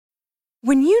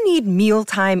When you need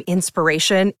mealtime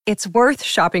inspiration, it's worth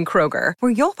shopping Kroger,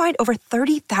 where you'll find over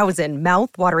 30,000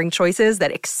 mouth-watering choices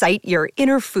that excite your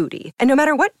inner foodie. And no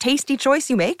matter what tasty choice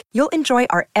you make, you'll enjoy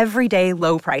our everyday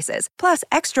low prices, plus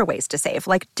extra ways to save,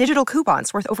 like digital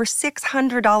coupons worth over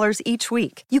 $600 each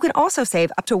week. You can also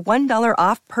save up to $1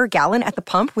 off per gallon at the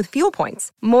pump with fuel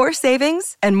points. More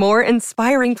savings and more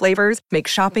inspiring flavors make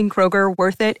shopping Kroger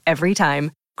worth it every time.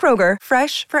 Kroger,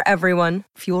 fresh for everyone.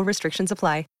 Fuel restrictions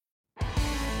apply.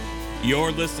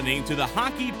 You're listening to the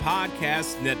Hockey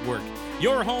Podcast Network,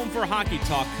 your home for hockey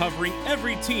talk covering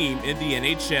every team in the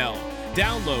NHL.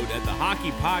 Download at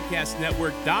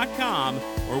thehockeypodcastnetwork.com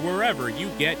or wherever you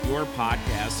get your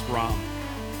podcasts from.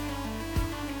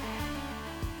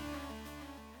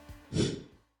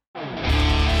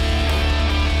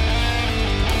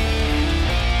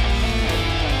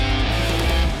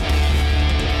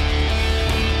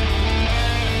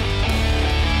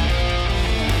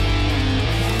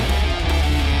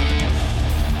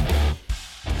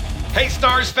 Hey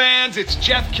Stars fans, it's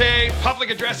Jeff Kay, public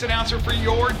address announcer for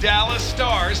your Dallas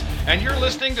Stars, and you're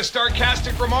listening to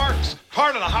Starcastic Remarks,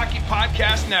 part of the Hockey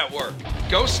Podcast Network.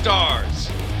 Go Stars!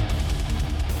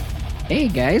 Hey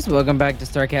guys, welcome back to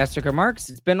Starcastic Remarks.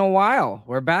 It's been a while.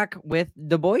 We're back with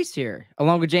the boys here,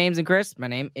 along with James and Chris. My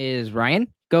name is Ryan.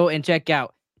 Go and check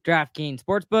out DraftKings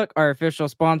Sportsbook, our official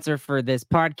sponsor for this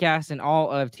podcast and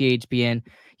all of THPN.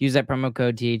 Use that promo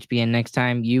code THPN next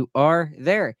time you are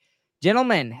there.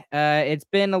 Gentlemen, it's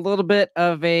been a little bit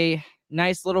of a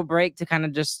nice little break to kind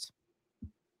of just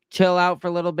chill out for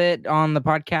a little bit on the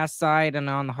podcast side and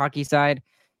on the hockey side.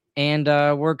 And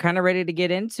we're kind of ready to get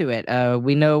into it.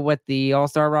 We know what the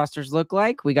all-star rosters look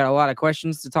like. We got a lot of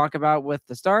questions to talk about with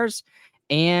the Stars.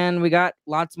 And we got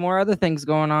lots more other things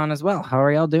going on as well. How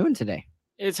are y'all doing today?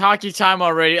 It's hockey time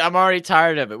already. I'm already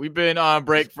tired of it. We've been on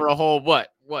break for a whole, what,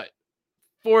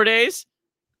 4 days?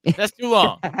 That's too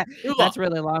long. That's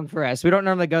really long for us. We don't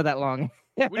normally go that long.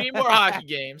 We need more hockey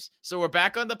games. So we're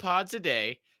back on the pod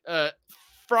today.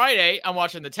 Friday, I'm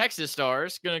watching the Texas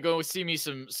Stars. Gonna go see me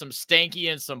some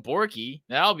Stanky and some Borky.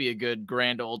 That'll be a good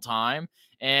grand old time.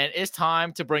 And it's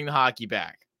time to bring the hockey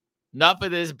back. Enough of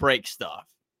this break stuff.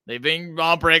 They've been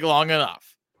on break long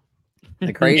enough.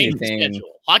 The crazy thing.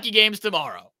 Hockey games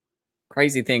tomorrow.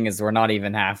 Crazy thing is we're not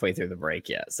even halfway through the break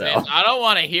yet. So man, I don't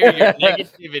want to hear your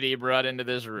negativity brought into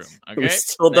this room. Okay? We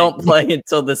still don't play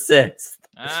until the 6th.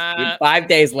 We have 5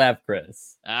 days left,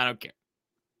 Chris. I don't care.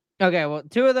 Okay, well,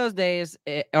 2 of those days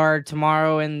are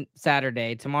tomorrow and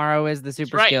Saturday. Tomorrow is the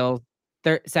Super Skills.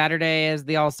 Saturday is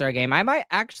the All-Star game. I might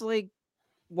actually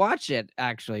watch it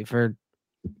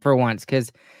for once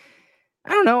because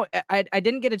I don't know. I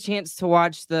didn't get a chance to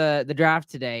watch the draft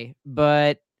today,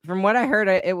 but from what I heard,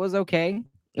 it was okay.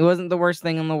 It wasn't the worst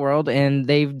thing in the world, and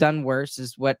they've done worse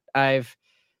is what I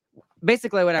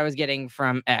was getting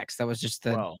from X. That was just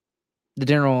the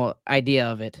general idea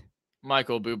of it.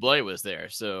 Michael Bublé was there,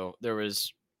 so there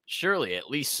was surely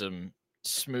at least some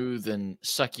smooth and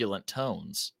succulent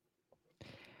tones.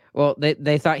 Well,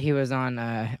 they thought he was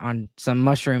on some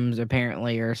mushrooms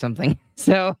apparently or something.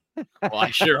 So, well,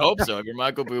 I sure hope so. If you're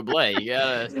Michael Bublé, you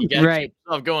gotta right. keep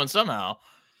yourself going somehow.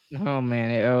 Oh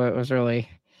man, it was really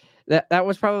that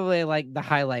was probably like the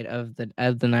highlight of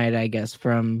the night, I guess,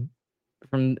 from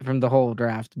the whole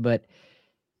draft. But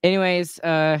anyways,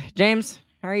 James,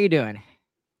 how are you doing?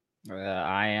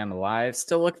 I am alive,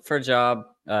 still looking for a job.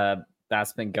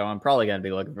 That's been going. Probably gonna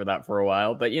be looking for that for a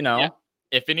while, but you know. Yeah.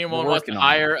 If anyone wants to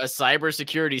hire a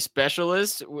cybersecurity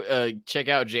specialist, check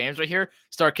out James right here.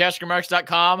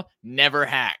 StarcasticRemarks.com. Never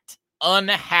hacked.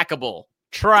 Unhackable.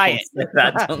 Try it.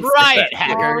 Try it,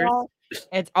 hackers.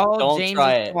 It's all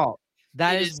James' fault.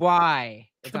 That is why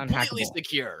it's completely unhackable.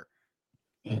 Secure.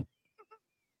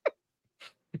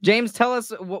 James, tell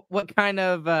us what kind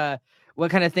of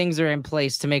things are in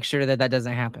place to make sure that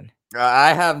doesn't happen.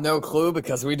 I have no clue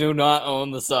because we do not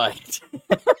own the site.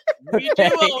 We do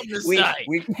own the site.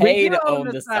 We pay to own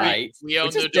the site. We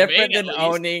own the different domain. Than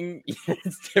owning.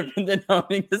 It's different than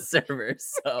owning the servers.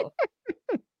 So.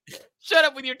 Shut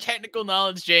up with your technical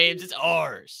knowledge, James. It's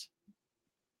ours.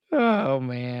 Oh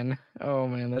man, that's all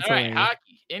right.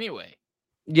 Hockey. Anyway,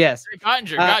 yes. Barry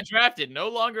Pottinger got drafted. No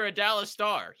longer a Dallas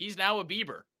Star. He's now a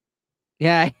Bieber.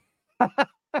 Yeah.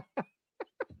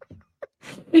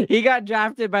 He got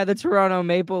drafted by the Toronto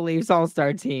Maple Leafs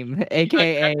All-Star team,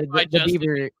 aka the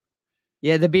Bieber.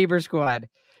 Yeah, the Bieber squad.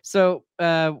 So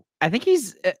I think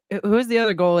he's who's the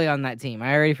other goalie on that team?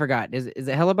 I already forgot. Is it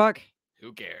Hellebuck?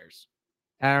 Who cares?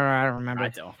 I don't remember. I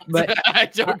don't. But I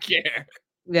don't care.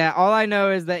 Yeah, all I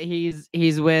know is that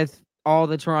he's with all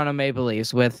the Toronto Maple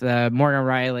Leafs with Morgan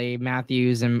Riley,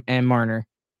 Matthews, and Marner.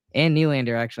 and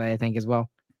Nylander actually, I think as well.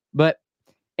 But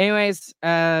anyways,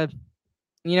 let's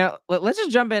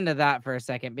just jump into that for a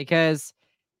second because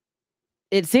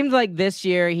it seems like this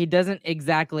year he doesn't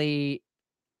exactly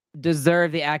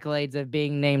deserve the accolades of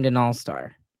being named an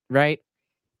all-star, right?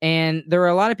 And there were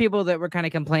a lot of people that were kind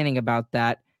of complaining about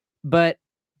that, but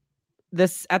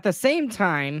this at the same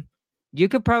time, you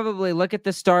could probably look at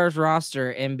the Stars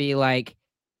roster and be like,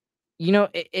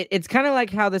 it's kind of like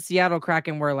how the Seattle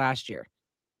Kraken were last year.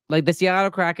 Like the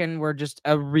Seattle Kraken were just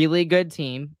a really good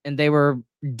team, and they were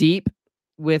deep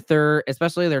with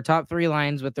especially their top three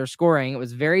lines with their scoring. It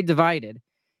was very divided,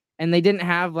 and they didn't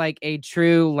have like a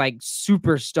true like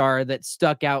superstar that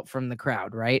stuck out from the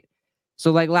crowd, right?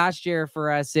 So like last year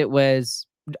for us, it was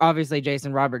obviously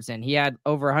Jason Robertson. He had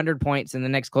over 100 points, and the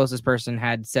next closest person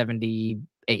had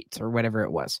 78 or whatever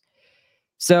it was.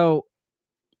 So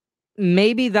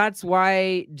maybe that's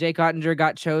why Jake Ottinger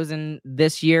got chosen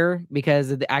this year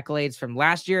because of the accolades from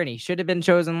last year, and he should have been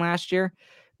chosen last year.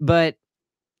 But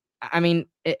I mean,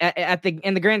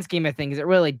 in the grand scheme of things, it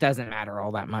really doesn't matter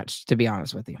all that much, to be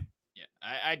honest with you. Yeah,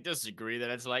 I disagree that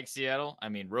it's like Seattle. I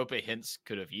mean, Rope Hintz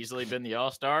could have easily been the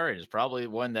All-Star. It is probably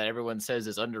one that everyone says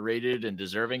is underrated and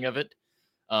deserving of it.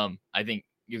 I think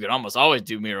you could almost always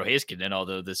do Miro Heiskanen,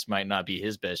 although this might not be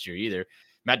his best year either.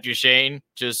 Matt Duchene,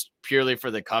 just purely for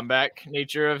the comeback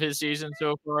nature of his season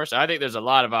so far. So I think there's a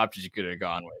lot of options you could have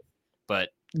gone with. But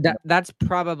that's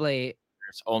probably...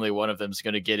 There's only one of them's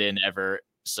going to get in ever,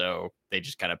 so they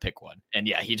just kind of pick one. And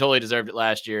yeah, he totally deserved it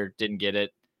last year, didn't get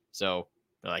it. So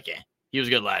they're like, yeah, he was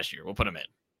good last year. We'll put him in.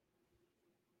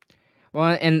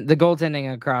 Well, and the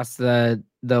goaltending across the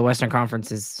Western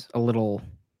Conference is a little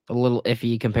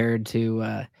iffy compared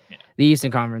to the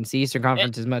Eastern Conference. The Eastern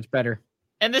Conference is much better.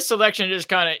 And this selection just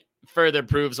kind of further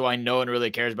proves why no one really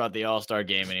cares about the All-Star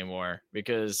game anymore,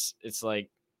 because it's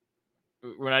like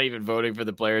we're not even voting for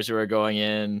the players who are going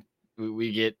in.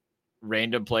 We get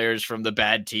random players from the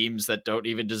bad teams that don't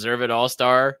even deserve an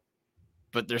All-Star,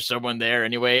 but there's someone there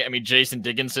anyway. I mean, Jason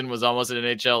Dickinson was almost an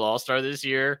NHL All-Star this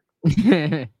year.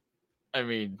 I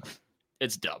mean,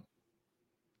 it's dumb.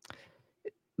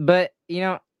 But,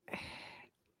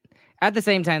 at the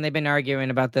same time, they've been arguing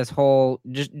about this whole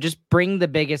just bring the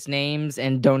biggest names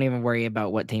and don't even worry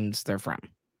about what teams they're from.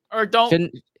 Or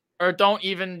don't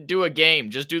even do a game.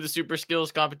 Just do the super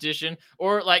skills competition.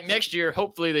 Or like next year,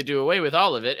 hopefully they do away with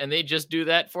all of it and they just do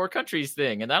that 4 countries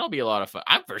thing. And that'll be a lot of fun.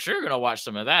 I'm for sure going to watch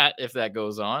some of that if that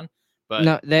goes on. But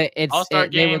no, it's All-Star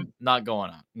game, not going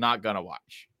on. Not going to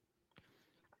watch.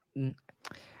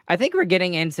 I think we're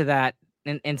getting into that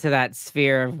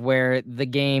sphere of where the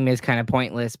game is kind of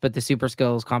pointless, but the super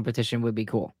skills competition would be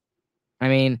cool. I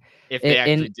mean, if they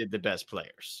actually did the best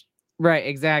players. Right,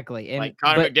 exactly. And like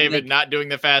Connor McDavid not doing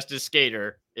the fastest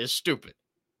skater is stupid.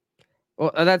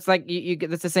 Well, that's like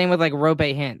that's the same with like Rope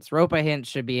Hintz. Rope Hintz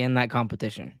should be in that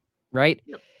competition, right?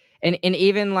 Yep. And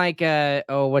even like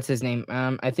what's his name?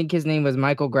 I think his name was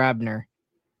Michael Grabner,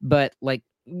 but like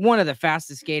one of the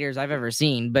fastest skaters I've ever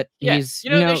seen. But he's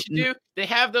what they should do? They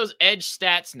have those edge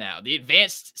stats now, the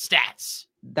advanced stats.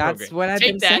 That's program. what I've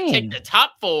been saying. Take the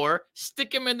top 4, stick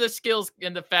them in the skills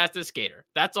in the fastest skater.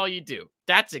 That's all you do.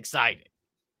 That's exciting.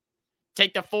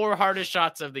 Take the 4 hardest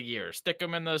shots of the year, stick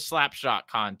them in the slap shot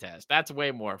contest. That's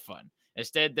way more fun.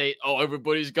 Instead,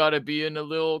 everybody's got to be in a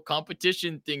little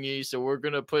competition thingy, so we're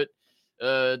gonna put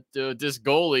this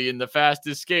goalie in the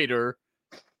fastest skater.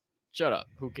 Shut up.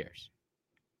 Who cares?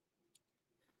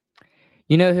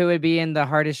 You know who would be in the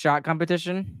hardest shot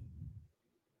competition?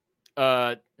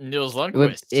 Nils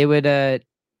Lundqvist. It would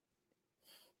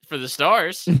for the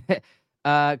Stars.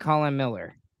 Colin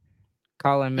Miller.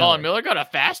 Colin Miller got a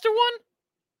faster one?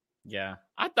 Yeah.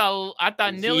 I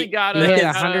thought Nilly got he hit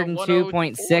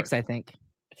 102.6, I think.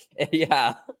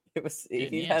 Yeah. It was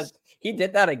he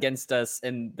did that against us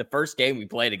in the first game we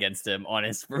played against him on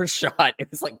his first shot. It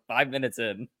was like 5 minutes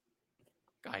in.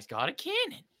 Guy's got a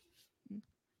cannon.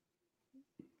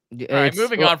 All right,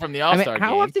 moving on from the All-Star game.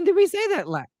 How often did we say that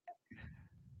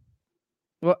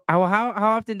how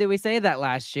often did we say that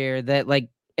last year? That like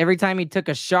every time he took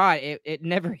a shot, it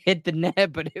never hit the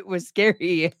net, but it was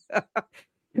scary.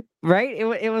 Right?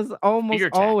 It was almost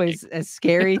always a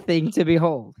scary thing to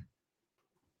behold.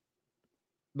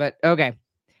 But okay.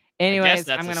 Anyways,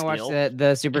 I'm gonna watch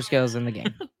the super skills in the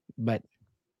game. But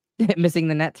missing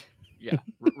the net. Yeah.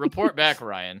 Report back,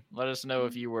 Ryan. Let us know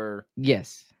if you were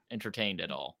entertained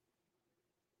at all.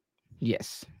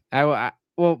 Yes. We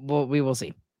will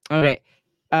see. Okay.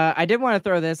 I did want to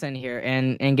throw this in here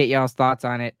and get y'all's thoughts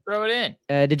on it. Throw it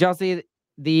in. Did y'all see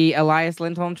the Elias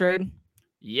Lindholm trade?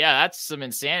 Yeah, that's some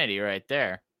insanity right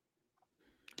there.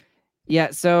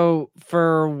 Yeah, so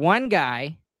for one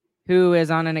guy, who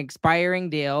is on an expiring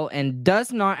deal and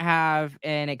does not have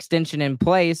an extension in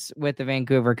place with the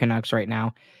Vancouver Canucks right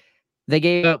now. They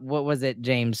gave up, what was it,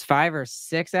 James? 5 or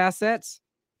 6 assets?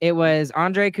 It was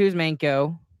Andrei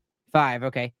Kuzmenko. 5,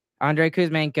 okay. Andrei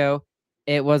Kuzmenko.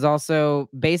 It was also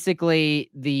basically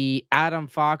the Adam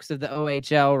Fox of the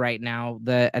OHL right now.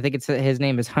 I think his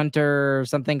name is Hunter or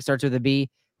something, starts with a B.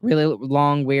 Really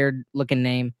long, weird looking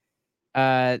name.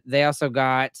 They also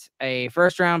got a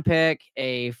first-round pick,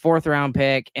 a fourth-round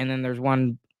pick, and then there's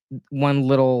one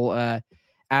little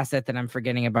asset that I'm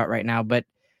forgetting about right now. But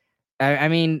I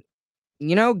mean,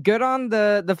 good on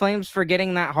the Flames for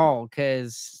getting that haul,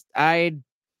 because I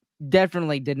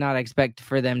definitely did not expect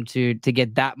for them to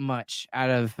get that much out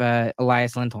of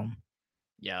Elias Lindholm.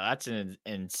 Yeah, that's an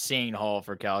insane haul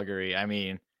for Calgary. I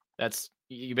mean,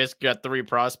 you basically got 3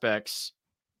 prospects,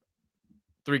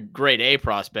 3 grade A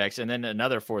prospects, and then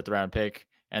another 4th-round pick,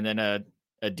 and then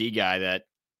a D guy that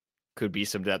could be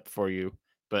some depth for you.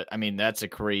 But I mean, that's a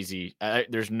crazy.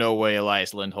 There's no way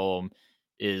Elias Lindholm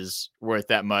is worth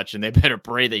that much, and they better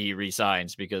pray that he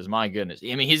resigns, because my goodness,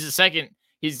 I mean, he's the second.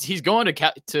 He's going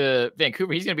to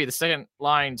Vancouver. He's going to be the second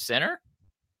line center.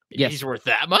 Yes. He's worth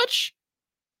that much.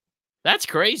 That's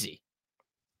crazy.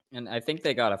 And I think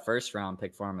they got a 1st-round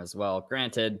pick for him as well.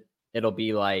 Granted, it'll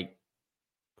be like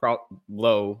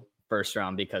low 1st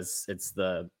round because it's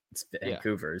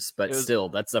Vancouver's, but still,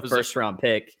 that's the 1st-round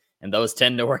pick, and those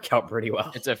tend to work out pretty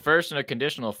well. It's a 1st and a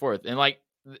conditional 4th, and like,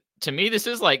 to me, this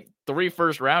is like 3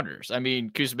 1st-rounders. I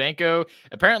mean, Kuzmenko.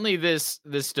 Apparently, this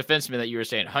defenseman that you were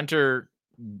saying, Hunter.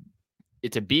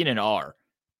 It's a B and an R.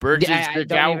 Don't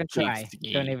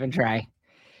even try.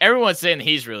 Everyone's saying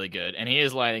he's really good, and he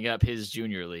is lining up his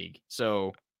junior league.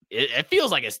 So it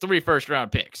feels like it's 3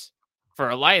 1st-round picks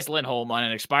for Elias Lindholm on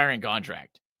an expiring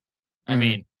contract. I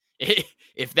mean,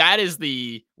 if that is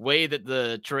the way that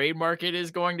the trade market is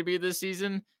going to be this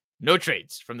season, no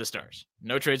trades from the Stars.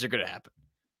 No trades are going to happen.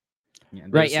 Yeah,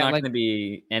 there's not going to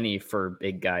be any for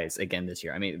big guys again this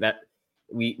year. I mean, that.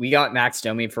 We got Max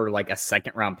Domi for like a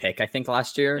 2nd-round pick, I think,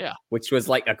 last year, which was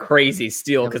like a crazy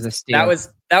steal, because that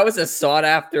was a sought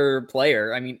after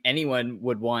player. I mean, anyone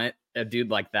would want a dude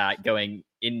like that going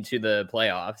into the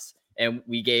playoffs, and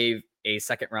we gave a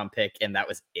 2nd-round pick, and that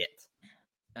was it.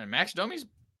 And Max Domi's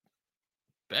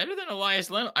better than Elias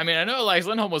Lindholm. I mean, I know Elias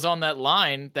Lindholm was on that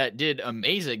line that did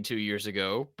amazing 2 years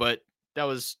ago, but that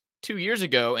was 2 years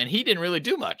ago, and he didn't really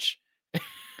do much.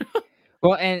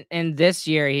 Well, and this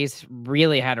year he's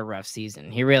really had a rough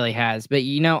season. He really has. But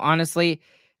honestly,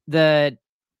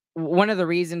 one of the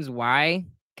reasons why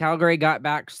Calgary got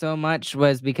back so much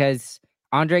was because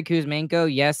Andrei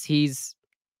Kuzmenko, yes, he's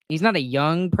not a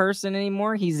young person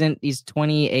anymore. He's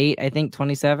 28, I think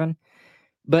 27.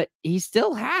 But he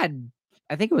still had,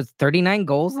 I think it was 39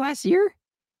 goals last year.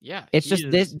 Yeah. It's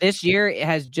just this year it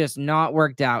has just not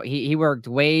worked out. He worked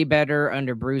way better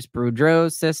under Bruce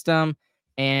Boudreau's system.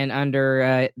 And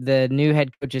under the new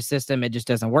head coach's system, it just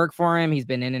doesn't work for him. He's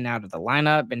been in and out of the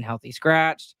lineup, been healthy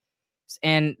scratched.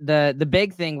 And the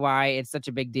big thing why it's such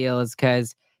a big deal is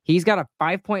because he's got a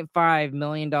 $5.5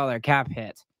 million cap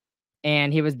hit,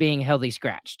 and he was being healthy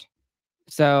scratched.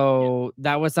 So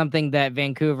that was something that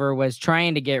Vancouver was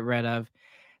trying to get rid of.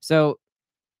 So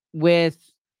with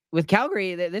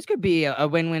Calgary, this could be a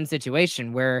win-win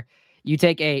situation where you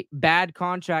take a bad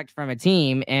contract from a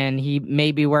team and he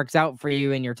maybe works out for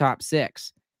you in your top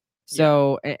 6.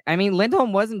 So, I mean,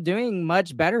 Lindholm wasn't doing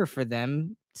much better for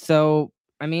them. So,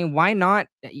 I mean, why not?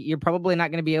 You're probably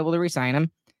not going to be able to re-sign him.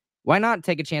 Why not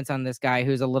take a chance on this guy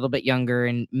who's a little bit younger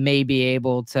and may be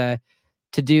able to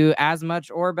do as much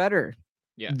or better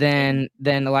than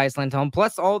Elias Lindholm,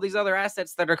 plus all these other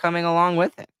assets that are coming along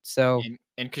with it. So,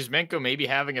 and Kuzmenko maybe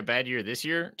having a bad year this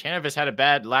year. Tanev has had a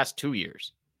bad last 2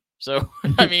 years. So,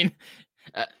 I mean,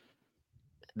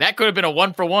 that could have been a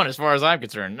 1-for-1 as far as I'm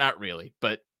concerned. Not really,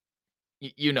 but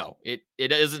it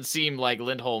doesn't seem like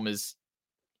Lindholm is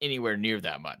anywhere near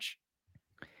that much.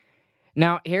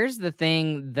 Now, here's the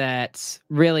thing that's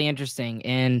really interesting.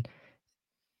 And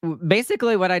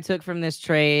basically what I took from this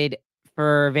trade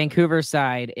for Vancouver's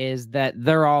side is that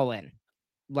they're all in.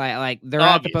 Like they're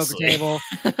Obviously. At the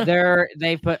poker table.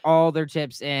 They've put all their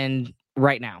chips in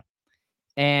right now.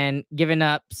 And given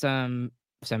up some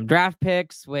draft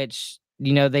picks, which,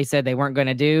 they said they weren't going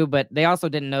to do, but they also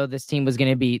didn't know this team was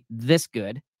going to be this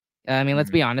good. I mean, let's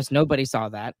be honest, nobody saw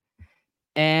that.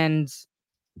 And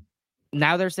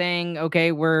now they're saying,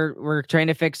 okay, we're trying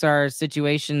to fix our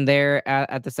situation there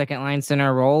at the 2nd-line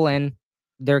center role, and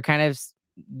they're kind of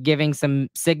giving some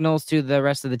signals to the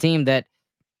rest of the team that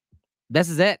this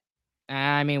is it.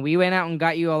 I mean, we went out and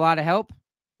got you a lot of help.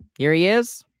 Here he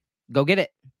is. Go get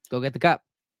it. Go get the cup.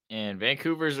 and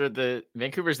Vancouver's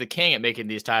the king at making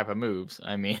these type of moves.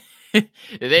 I mean,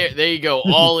 there you go,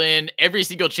 all in every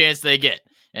single chance they get,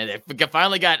 and they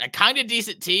finally got a kind of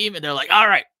decent team, and they're like, all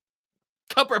right,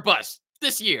 cup or bust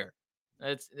this year.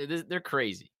 They're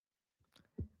crazy.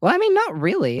 Well, I mean, not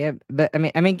really, but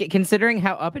I mean, considering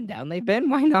how up and down they've been,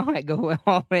 why not go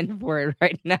all in for it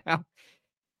right now?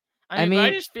 I mean, I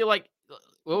just feel like,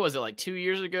 what was it, like 2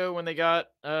 years ago when they got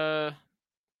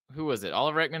who was it,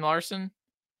 Oliver Ekman-Larsson?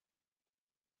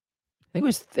 I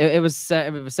think it was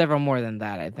several more than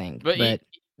that, I think. But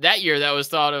that year, that was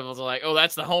thought of as like, oh,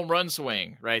 that's the home run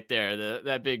swing right there.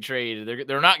 That big trade.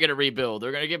 They're not going to rebuild.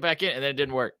 They're going to get back in, and then it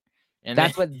didn't work. And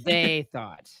that's what they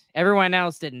thought. Everyone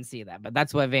else didn't see that, but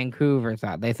that's what Vancouver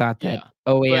thought. They thought that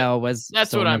OEL was.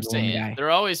 That's what I'm saying. Guy. They're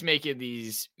always making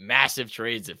these massive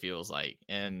trades. It feels like,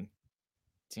 and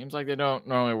it seems like they don't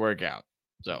normally work out.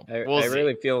 So I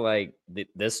really feel like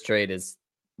this trade is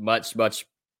much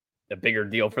a bigger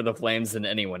deal for the Flames than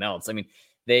anyone else. I mean,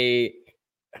 they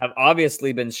have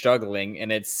obviously been struggling,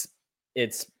 and it's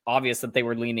obvious that they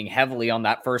were leaning heavily on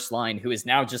that first line, who is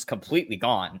now just completely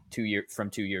gone 2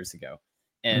 years ago.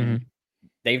 And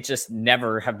they've just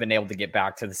never have been able to get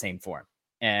back to the same form.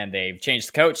 And they've changed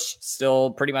the coach, still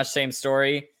pretty much same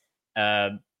story.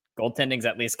 Goaltending's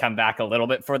at least come back a little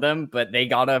bit for them, but they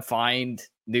got to find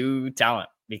new talent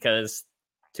because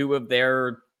 2 of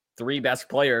their 3 best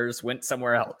players went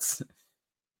somewhere else.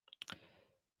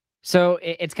 So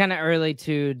it's kind of early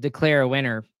to declare a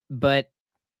winner, but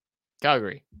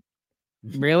Calgary.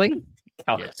 Really?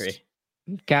 Calgary. Yes.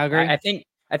 Calgary. I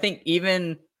think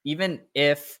even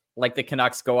if like the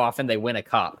Canucks go off and they win a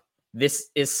cup, this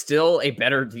is still a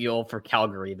better deal for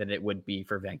Calgary than it would be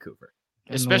for Vancouver.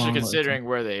 Especially considering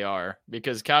where they are,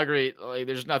 because Calgary, like,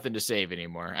 there's nothing to save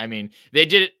anymore. I mean,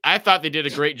 I thought they did a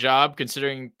great job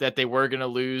considering that they were going to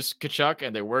lose Tkachuk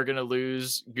and they were going to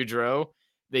lose Gaudreau.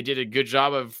 They did a good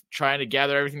job of trying to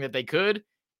gather everything that they could,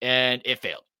 and it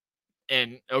failed.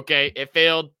 And okay, it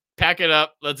failed. Pack it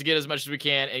up. Let's get as much as we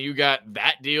can. And you got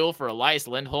that deal for Elias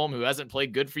Lindholm, who hasn't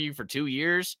played good for you for 2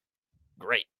 years.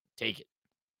 Great. Take it.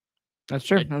 That's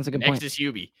true. That's a good point. Next is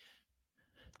Hubie.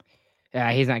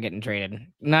 Yeah, he's not getting traded.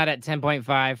 Not at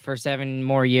 10.5 for 7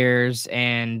 more years,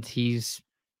 and he's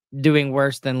doing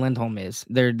worse than Lindholm is.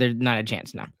 They're not a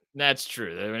chance now. That's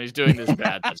true. When he's doing this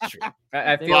bad, that's true.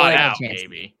 I feel like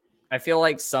maybe. I feel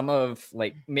like some of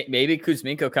maybe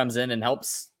Kuzmenko comes in and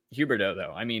helps Huberdeau,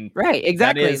 though. I mean, right,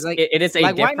 exactly. It is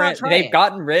a different. They've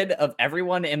gotten rid of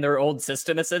everyone in their old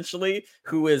system essentially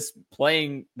who is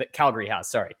playing that Calgary has.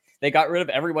 Sorry, they got rid of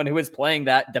everyone who is playing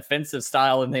that defensive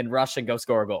style and then rush and go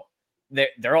score a goal.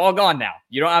 They're all gone now.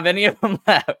 You don't have any of them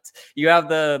left. You have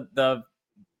the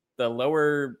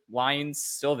lower lines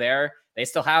still there. They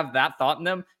still have that thought in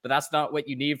them, but that's not what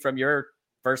you need from your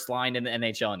first line in the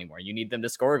NHL anymore. You need them to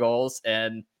score goals,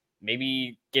 and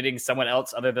maybe getting someone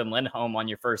else other than Lindholm on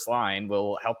your first line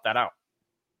will help that out.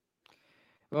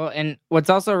 Well, and what's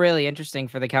also really interesting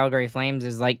for the Calgary Flames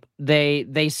is like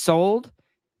they sold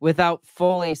without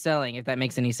fully selling, if that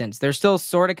makes any sense. They're still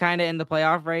sort of kind of in the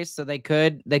playoff race, so they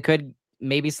could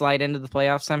maybe slide into the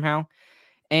playoffs somehow.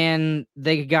 And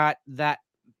they got that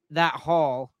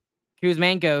haul,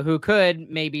 Kuzmenko, who could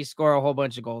maybe score a whole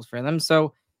bunch of goals for them.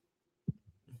 So,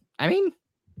 I mean,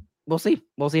 we'll see.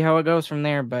 We'll see how it goes from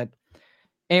there. But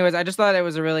anyways, I just thought it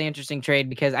was a really interesting trade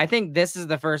because I think this is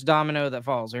the first domino that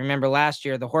falls. Remember last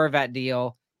year, the Horvat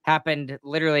deal happened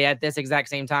literally at this exact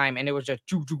same time, and it was just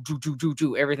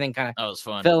everything kind of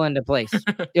fell into place.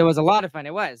 It was a lot of fun.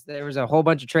 It was. There was a whole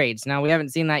bunch of trades. Now, we haven't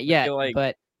seen that yet,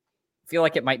 but I feel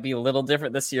like it might be a little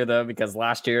different this year, though, because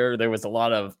last year there was a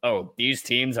lot of, these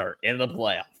teams are in the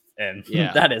playoff. And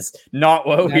that is not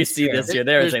what we see this year.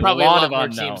 There's probably a lot of more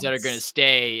unknowns. Teams that are going to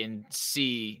stay and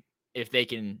see if they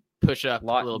can push up a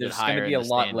little bit higher. There's going to be a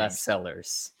lot less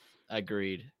sellers.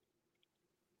 Agreed.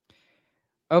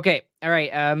 Okay. All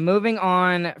right. Moving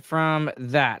on from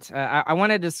that, I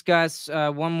want to discuss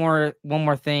one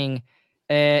more thing.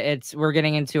 We're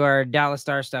getting into our Dallas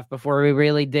Stars stuff before we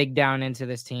really dig down into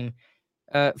this team.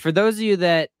 For those of you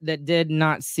that did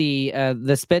not see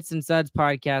the Spits and Suds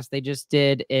podcast, they just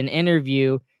did an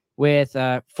interview with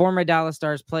former Dallas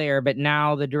Stars player, but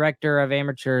now the director of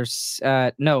amateurs.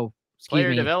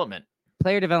 Player development.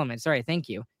 Sorry, thank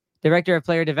you. Director of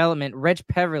player development, Rich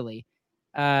Peverly.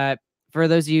 For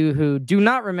those of you who do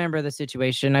not remember the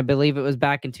situation, I believe it was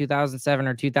back in 2007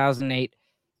 or 2008.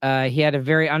 He had a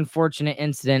very unfortunate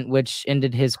incident which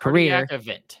ended his career.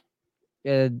 Event.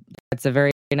 That's a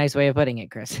very nice way of putting it,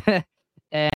 Chris.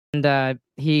 And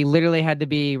he literally had to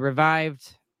be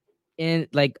revived in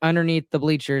underneath the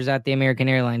bleachers at the American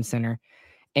Airlines Center.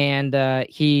 And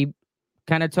he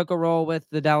kind of took a role with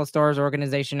the Dallas Stars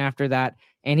organization after that,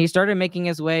 and he started making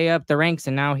his way up the ranks,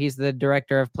 and now he's the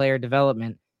director of player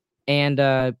development.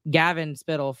 And Gavin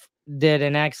Spittle did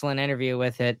an excellent interview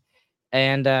with it,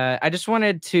 and I just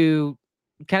wanted to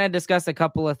kind of discuss a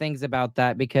couple of things about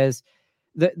that, because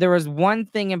there was one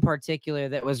thing in particular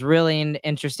that was really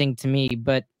interesting to me.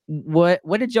 But what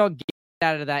did y'all get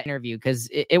out of that interview? Because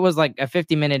it was like a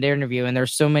 50-minute interview, and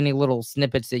there's so many little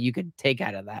snippets that you could take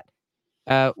out of that.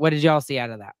 What did y'all see out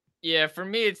of that? Yeah, for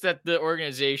me, it's that the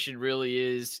organization really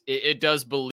is, it does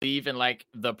believe in like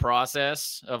the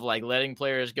process of like letting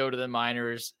players go to the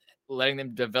minors, letting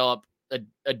them develop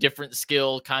a different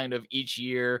skill kind of each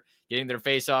year, getting their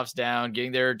faceoffs down,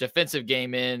 getting their defensive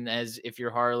game in as if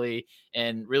you're Harley,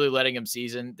 and really letting them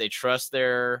season. They trust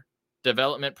their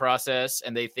development process,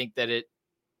 and they think that it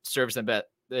serves them best.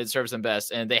 It serves them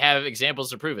best, and they have examples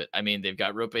to prove it. I mean, they've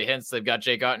got Rope Hintz, they've got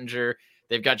Jake Ottinger,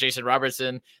 they've got Jason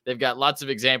Robertson. They've got lots of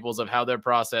examples of how their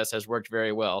process has worked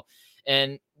very well.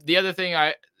 And the other thing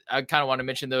I kind of want to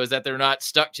mention, though, is that they're not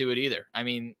stuck to it either. I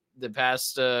mean, the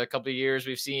past couple of years,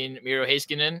 we've seen Miro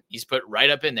Heiskanen. He's put right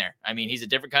up in there. I mean, he's a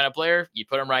different kind of player. You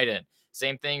put him right in.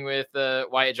 Same thing with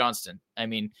Wyatt Johnston. I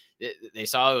mean, they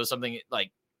saw it was something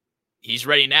like, he's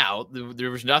ready now.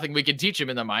 There was nothing we could teach him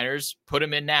in the minors. Put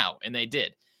him in now, and they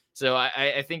did. So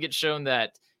I think it's shown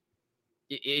that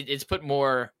it's put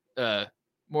more.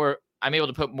 I'm able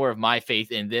to put more of my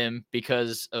faith in them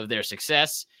because of their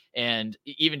success, and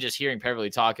even just hearing Peverley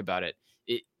talk about it,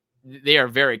 they are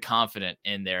very confident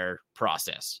in their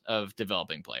process of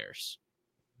developing players.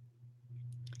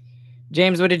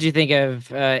 James, what did you think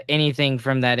of anything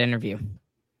from that interview?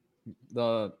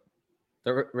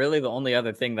 Really the only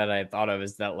other thing that I thought of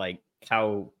is that like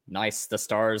how nice the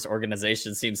Stars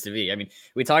organization seems to be. I mean,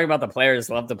 we talk about the players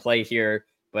love to play here,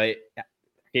 but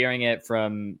hearing it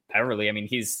from Peverley, I mean,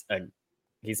 he's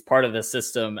part of the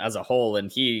system as a whole,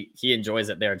 and he enjoys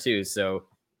it there too. So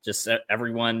just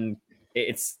everyone,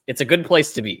 it's a good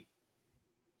place to be.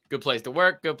 Good place to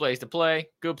work, good place to play,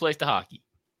 good place to hockey.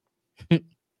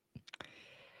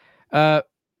 The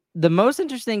most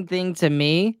interesting thing to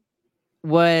me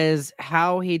was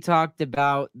how he talked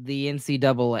about the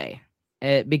NCAA,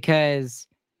 because,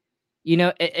 you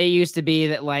know, it used to be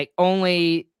that like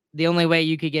the only way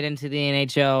you could get into the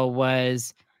NHL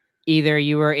was either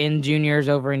you were in juniors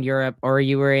over in Europe or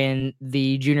you were in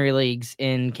the junior leagues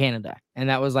in Canada. And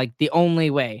that was like the only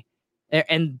way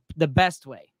and the best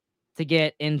way to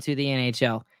get into the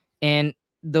NHL. And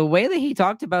the way that he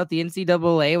talked about the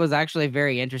NCAA was actually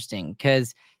very interesting,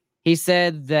 because he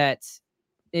said that,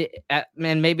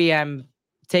 and maybe I'm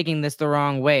taking this the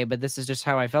wrong way, but this is just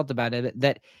how I felt about it,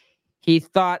 that he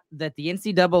thought that the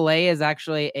NCAA is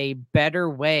actually a better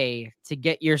way to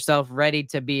get yourself ready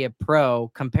to be a pro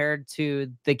compared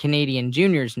to the Canadian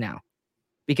juniors now,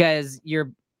 because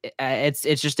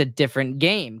it's just a different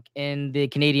game in the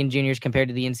Canadian juniors compared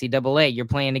to the NCAA. You're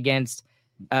playing against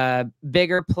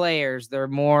bigger players. They're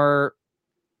more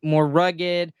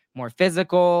rugged, more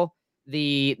physical.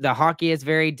 The hockey is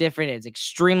very different. It's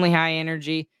extremely high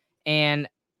energy, and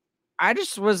I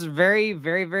just was very,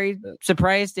 very, very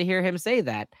surprised to hear him say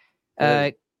that.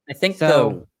 I think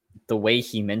the way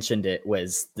he mentioned it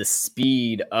was the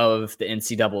speed of the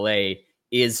NCAA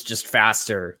is just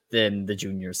faster than the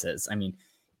juniors is. I mean,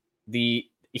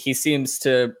 he seems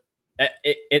to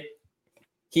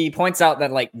he points out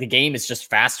that like the game is just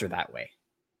faster that way.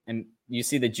 And you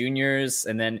see the juniors,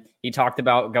 and then he talked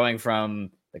about going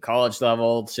from the college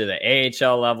level to the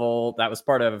AHL level. That was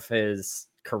part of his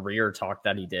career talk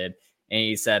that he did. And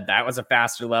he said that was a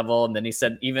faster level. And then he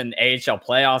said even AHL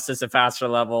playoffs is a faster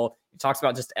level. He talks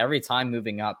about just every time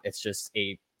moving up, it's just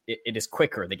it is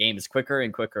quicker. The game is quicker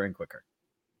and quicker and quicker.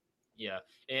 Yeah.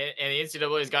 And the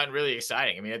NCAA has gotten really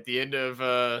exciting. I mean, at the end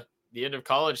of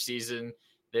college season,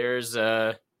 there's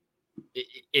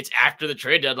it's after the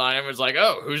trade deadline. Everyone's like,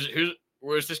 oh,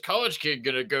 where's this college kid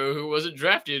going to go who wasn't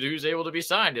drafted, who's able to be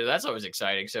signed? And that's always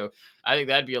exciting. So I think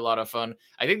that'd be a lot of fun.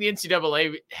 I think the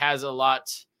NCAA has a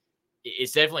lot.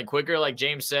 It's definitely quicker, like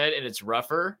James said, and it's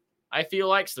rougher, I feel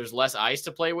like, so there's less ice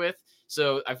to play with.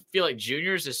 So I feel like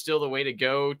juniors is still the way to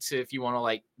go to if you want to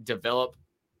like develop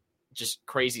just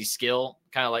crazy skill,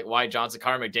 kind of like Wyatt Johnston,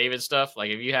 Connor McDavid stuff. Like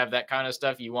if you have that kind of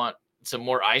stuff, you want some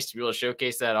more ice to be able to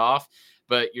showcase that off.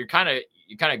 But you're kind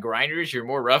of grinders, you're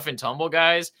more rough and tumble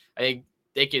guys. I think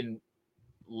they can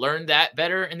learn that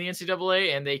better in the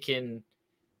NCAA, and they can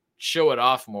show it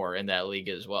off more in that league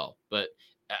as well. But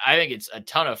I think it's a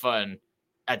ton of fun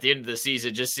at the end of the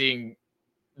season, just seeing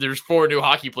there's 4 new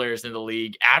hockey players in the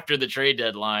league after the trade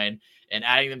deadline, and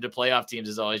adding them to playoff teams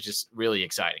is always just really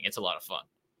exciting. It's a lot of fun.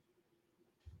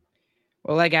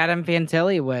 Well, like Adam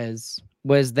Fantilli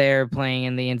was there playing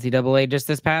in the NCAA just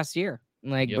this past year,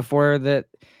 before the,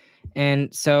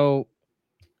 and so,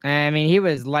 I mean, he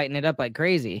was lighting it up like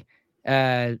crazy.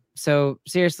 So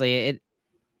seriously,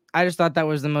 I just thought that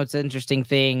was the most interesting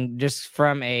thing just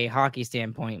from a hockey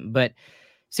standpoint. But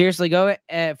seriously, go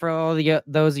for all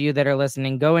those of you that are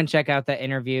listening, go and check out that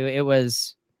interview. It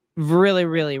was really,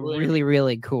 really, really,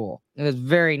 really cool. It was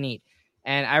very neat.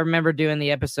 And I remember doing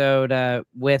the episode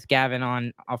with Gavin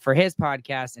on for his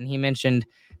podcast, and he mentioned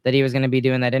that he was going to be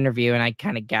doing that interview, and I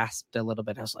kind of gasped a little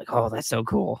bit. I was like, "Oh, that's so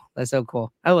cool! That's so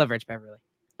cool!" I love Rich Beverly.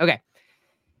 Okay,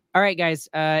 all right, guys.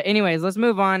 Anyways, let's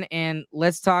move on and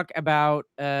let's talk about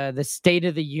the state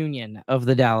of the union of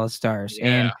the Dallas Stars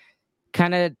and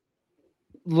kind of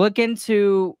look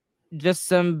into just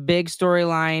some big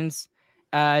storylines.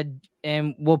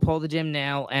 And we'll pull the gym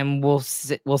nail, and we'll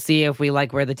see if we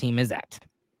like where the team is at.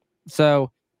 So,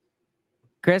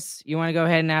 Chris, you want to go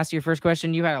ahead and ask your first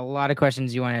question? You had a lot of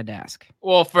questions you wanted to ask.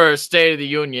 Well, for State of the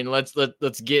Union, let's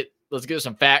get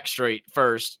some facts straight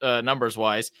first, numbers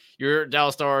wise. Your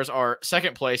Dallas Stars are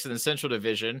second place in the Central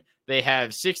Division. They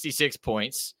have 66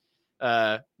 points.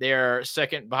 They are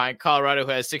second behind Colorado, who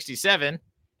has 67,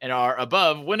 and are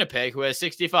above Winnipeg, who has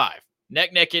 65.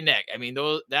 Neck and neck. I mean,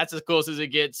 that's as close as it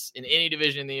gets in any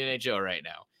division in the NHL right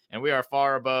now. And we are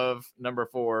far above number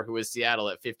 4, who is Seattle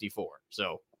at 54.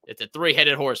 So it's a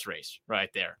 3-headed horse race right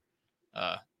there.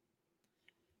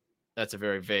 That's a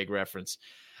very vague reference.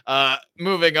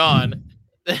 Moving on,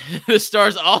 the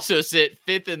Stars also sit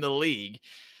 5th in the league,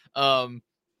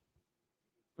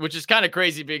 which is kind of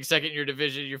crazy being second-year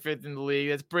division. You're 5th in the league.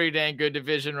 That's pretty dang good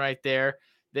division right there.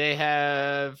 They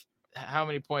have... How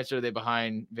many points are they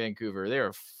behind Vancouver? They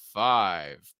are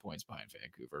 5 points behind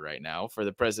Vancouver right now for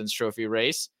the President's Trophy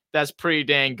race. That's pretty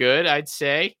dang good, I'd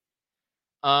say.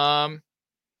 What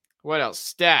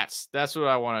else? Stats. That's what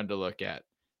I wanted to look at.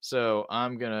 So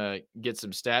I'm going to get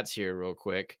some stats here real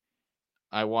quick.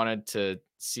 I wanted to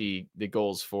see the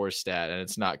goals for stat, and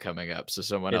it's not coming up. So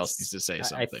someone else needs to say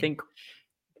something. I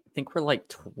think we're like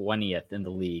 20th in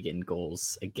the league in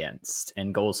goals against,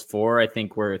 and goals for, I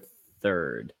think we're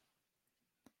 3rd.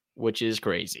 Which is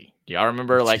crazy. Do y'all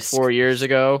remember 4 years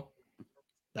ago?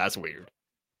 That's weird.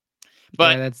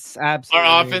 But that's absolutely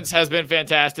our offense has been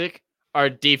fantastic. Our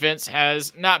defense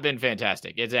has not been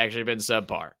fantastic. It's actually been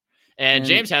subpar. And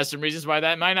James has some reasons why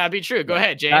that might not be true. Go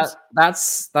ahead, James.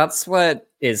 That's what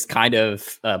is kind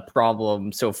of a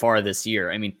problem so far this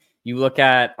year. I mean, you look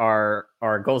at our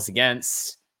goals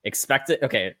against expected.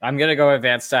 Okay, I'm going to go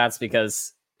advanced stats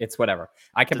because it's whatever.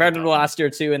 I compared them to last year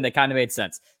too, and they kind of made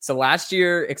sense. So last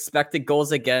year, expected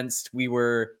goals against, we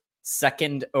were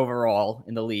 2nd overall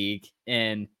in the league.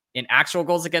 And in actual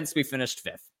goals against, we finished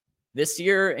 5th. This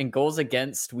year, in goals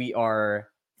against, we are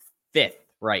 5th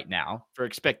right now. For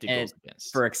expected goals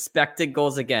against. For expected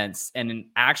goals against. And in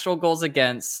actual goals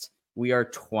against, we are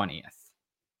 20th.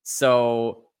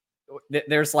 So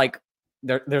there's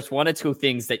there's one or two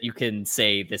things that you can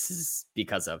say this is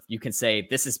because of. You can say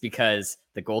this is because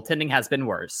the goaltending has been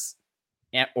worse,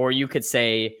 or you could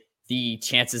say the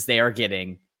chances they are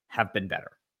getting have been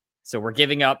better. So we're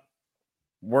giving up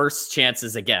worse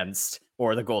chances against,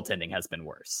 or the goaltending has been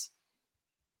worse.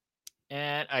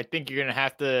 And I think you're going to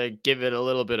have to give it a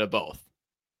little bit of both.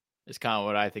 It's kind of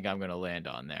what I think I'm going to land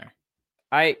on there.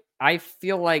 I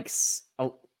feel like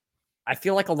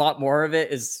a lot more of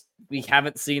it is we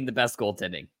haven't seen the best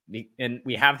goaltending, and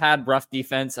we have had rough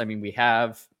defense. I mean, we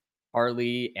have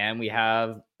Harley and we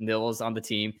have Nils on the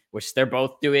team, which they're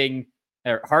both doing.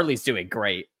 Harley's doing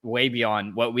great, way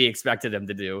beyond what we expected him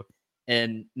to do,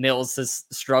 and Nils has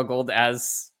struggled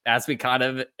as we kind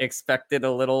of expected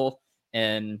a little.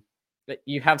 And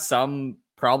you have some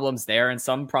problems there and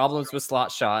some problems with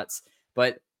slot shots,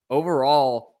 but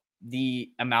overall,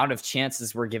 the amount of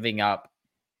chances we're giving up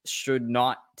should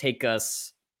not take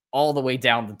us all the way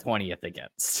down to 20th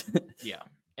against. Yeah.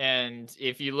 And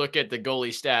if you look at the goalie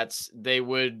stats, they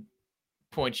would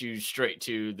point you straight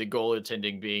to the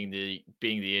goaltending being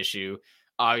the issue.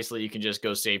 Obviously, you can just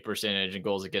go save percentage and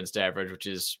goals against average, which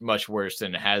is much worse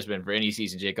than it has been for any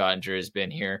season Jake Ottinger has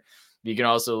been here. You can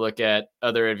also look at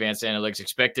other advanced analytics,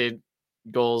 expected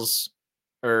goals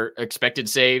or expected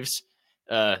saves.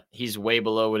 He's way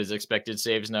below what his expected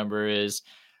saves number is.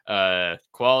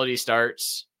 Quality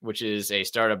starts, which is a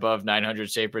start above 900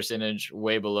 save percentage,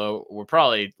 way below. We're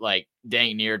probably like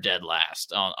dang near dead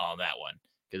last on that one,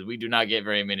 because we do not get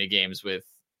very many games with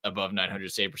above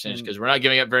 900 save percentage, because we're not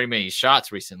giving up very many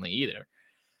shots recently either.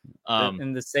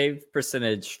 And the save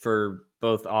percentage for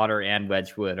both Otter and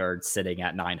Wedgwood are sitting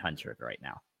at 900 right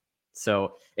now.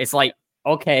 So it's like,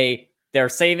 okay, they're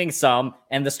saving some,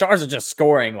 and the Stars are just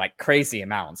scoring like crazy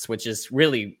amounts, which is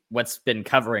really what's been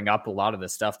covering up a lot of the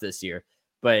stuff this year.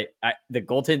 But the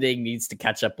goaltending needs to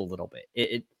catch up a little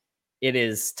bit. It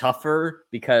is tougher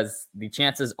because the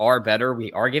chances are better.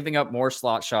 We are giving up more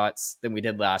slot shots than we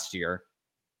did last year.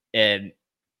 And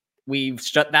we've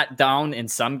shut that down in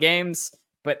some games,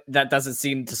 but that doesn't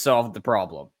seem to solve the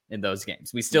problem in those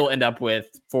games. We still end up with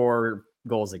 4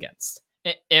 goals against.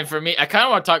 And for me, I kind of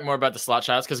want to talk more about the slot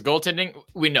shots because goaltending,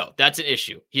 we know that's an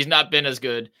issue. He's not been as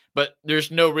good, but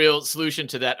there's no real solution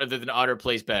to that other than Otter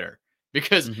plays better.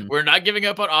 Because we're not giving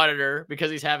up on Auditor because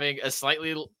he's having a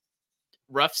slightly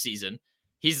rough season.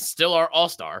 He's still our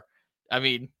all-star. I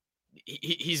mean,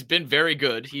 he's been very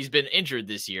good. He's been injured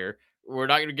this year. We're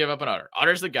not going to give up on Otter.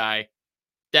 Otter's the guy.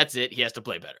 That's it. He has to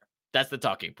play better. That's the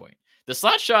talking point. The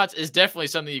slot shots is definitely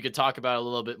something you could talk about a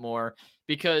little bit more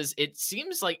because it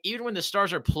seems like even when the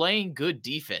Stars are playing good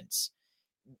defense,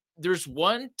 there's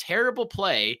one terrible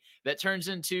play that turns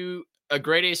into a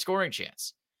grade A scoring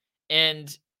chance.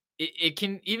 And it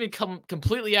can even come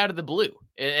completely out of the blue.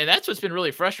 And that's what's been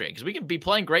really frustrating because we can be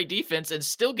playing great defense and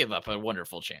still give up a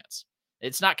wonderful chance.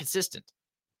 It's not consistent.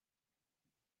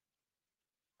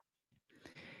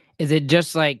 Is it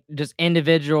just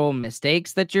individual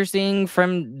mistakes that you're seeing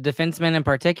from defensemen in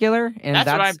particular? And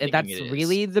that's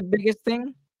really the biggest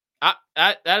thing?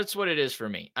 That's what it is for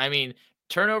me. I mean,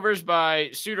 turnovers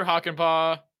by Suter,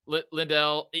 Hakanpää,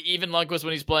 Lindell, even Lundqvist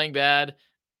when he's playing bad.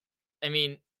 I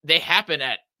mean, they happen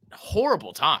at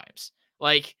horrible times.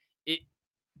 Like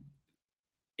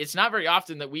it's not very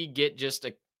often that we get just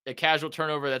a casual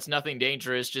turnover that's nothing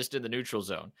dangerous just in the neutral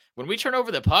zone. When we turn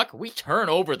over the puck, we turn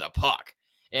over the puck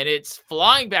and it's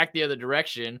flying back the other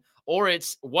direction, or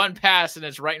it's one pass and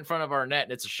it's right in front of our net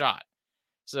and it's a shot.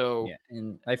 So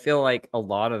and I feel like a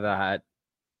lot of that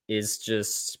is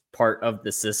just part of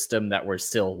the system that we're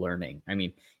still learning. I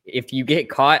mean, if you get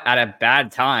caught at a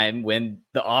bad time when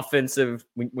the offensive,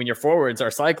 when your forwards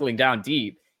are cycling down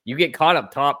deep, you get caught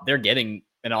up top, they're getting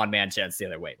an on-man chance the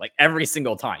other way. Like every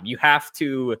single time. You have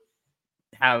to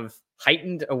have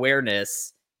heightened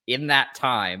awareness in that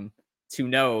time to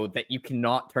know that you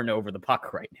cannot turn over the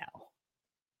puck right now.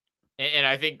 And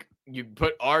I think you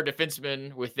put our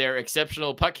defensemen with their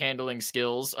exceptional puck handling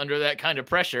skills under that kind of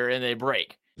pressure and they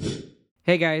break.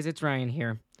 Hey guys, it's Ryan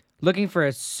here. Looking for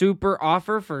a super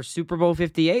offer for Super Bowl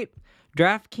 58?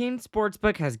 DraftKings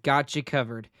Sportsbook has got you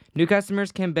covered. New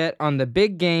customers can bet on the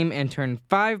big game and turn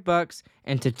 $5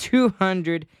 into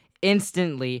 $200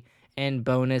 instantly in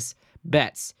bonus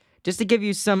bets. Just to give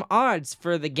you some odds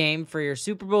for the game for your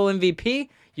Super Bowl MVP,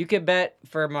 you could bet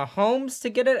for Mahomes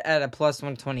to get it at a plus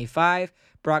 125,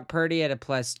 Brock Purdy at a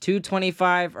plus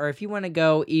 225, or if you want to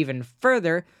go even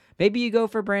further, maybe you go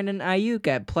for Brandon Ayuk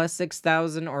at plus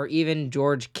 6,000 or even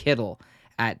George Kittle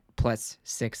at plus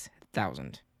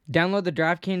 6,000. Download the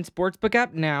DraftKings Sportsbook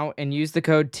app now and use the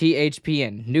code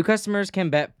THPN. New customers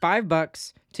can bet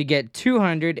 $5 to get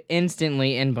 $200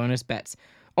 instantly in bonus bets.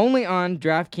 Only on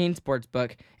DraftKings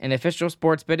Sportsbook, an official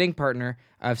sports betting partner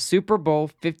of Super Bowl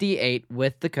 58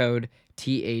 with the code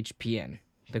THPN.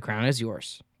 The crown is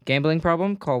yours. Gambling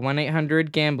problem? Call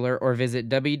 1-800-GAMBLER or visit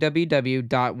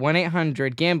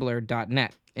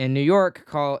www.1800gambler.net. In New York,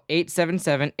 call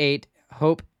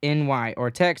 877-8-HOPE-NY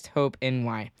or text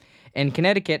HOPE-NY. In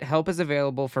Connecticut, help is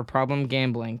available for problem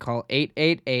gambling. Call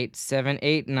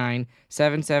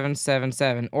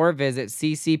 888-789-7777 or visit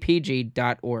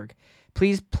ccpg.org.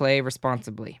 Please play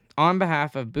responsibly. On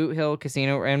behalf of Boot Hill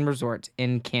Casino and Resort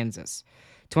in Kansas.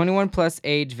 21 plus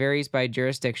age varies by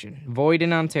jurisdiction. Void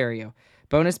in Ontario.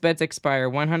 Bonus bets expire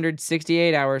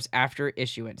 168 hours after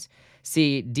issuance.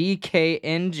 See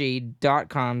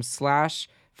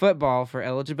dkng.com/football for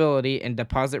eligibility and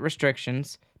deposit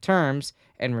restrictions, terms,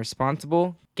 and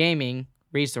responsible gaming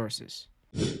resources.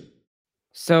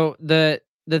 So the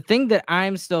thing that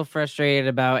I'm still frustrated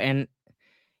about, and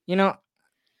you know,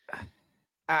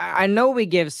 I know we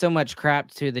give so much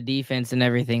crap to the defense and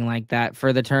everything like that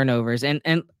for the turnovers, and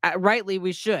rightly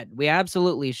we should. We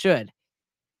absolutely should.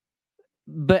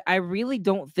 But I really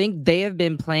don't think they have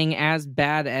been playing as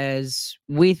bad as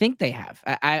we think they have.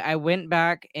 I went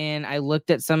back and I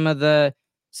looked at some of the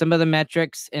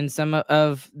metrics and some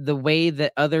of the way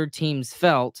that other teams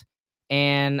felt,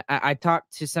 and I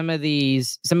talked to some of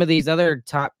these other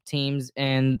top teams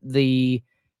and the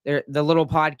little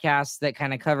podcasts that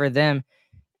kind of cover them,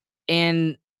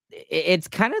 and it's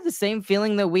kind of the same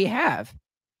feeling that we have.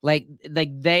 Like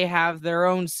they have their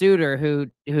own Suter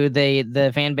who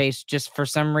the fan base just for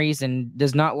some reason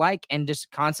does not like and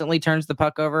just constantly turns the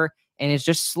puck over and is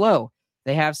just slow.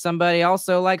 They have somebody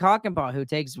also like Hakanpää who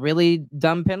takes really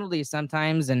dumb penalties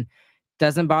sometimes and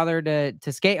doesn't bother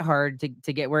to skate hard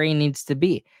to get where he needs to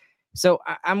be. So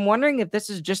I'm wondering if this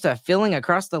is just a feeling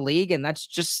across the league, and that's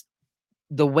just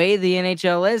the way the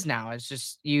NHL is now. It's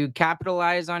just you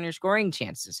capitalize on your scoring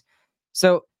chances.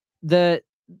 So the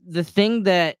thing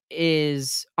that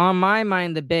is on my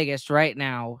mind the biggest right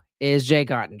now is Jake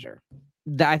Oettinger.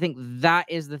 I think that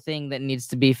is the thing that needs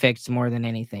to be fixed more than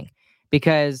anything,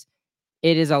 because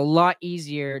it is a lot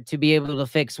easier to be able to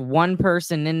fix one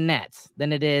person in net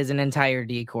than it is an entire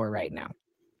D-corps right now.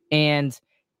 And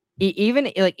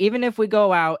even if we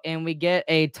go out and we get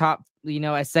a top,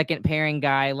 a second pairing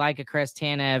guy like a Chris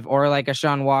Tanev or like a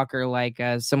Sean Walker, like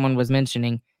someone was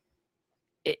mentioning,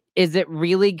 is it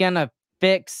really gonna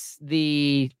fix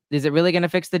the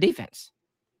defense?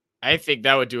 I think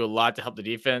that would do a lot to help the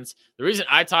defense. The reason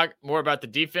I talk more about the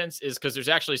defense is because there's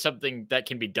actually something that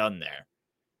can be done there.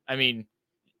 I mean,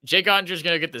 Jake Oettinger is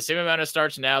going to get the same amount of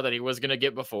starts now that he was going to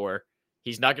get before.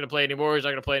 He's not going to play anymore. He's not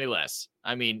going to play any less.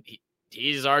 I mean,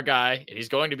 he's our guy, and he's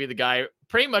going to be the guy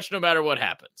pretty much no matter what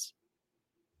happens.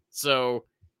 So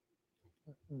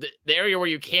the area where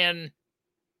you can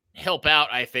help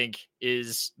out, I think,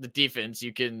 is the defense.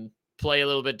 You can play a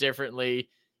little bit differently,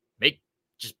 make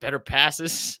just better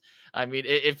passes. I mean,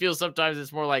 it feels sometimes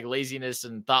it's more like laziness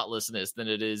and thoughtlessness than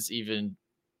it is even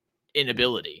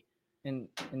inability. And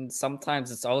sometimes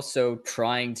it's also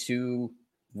trying to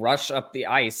rush up the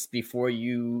ice before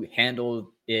you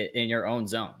handle it in your own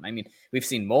zone. I mean, we've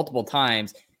seen multiple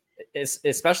times,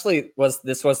 especially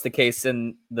this was the case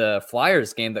in the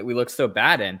Flyers game that we looked so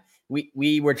bad in.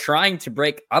 We were trying to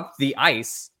break up the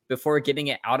ice before getting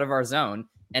it out of our zone.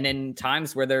 And in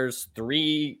times where there's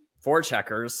 3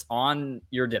 forecheckers on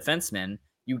your defenseman,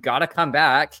 you got to come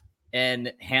back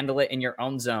and handle it in your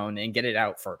own zone and get it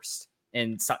out first.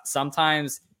 And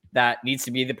sometimes that needs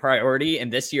to be the priority.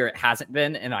 And this year it hasn't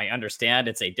been. And I understand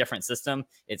it's a different system.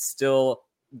 It's still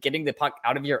getting the puck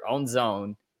out of your own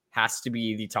zone has to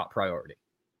be the top priority.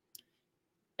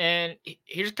 And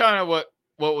here's kind of what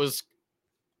was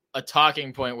a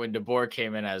talking point when DeBoer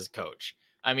came in as coach.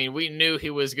 I mean, we knew he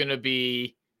was going to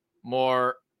be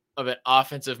more of an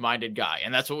offensive-minded guy,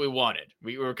 and that's what we wanted.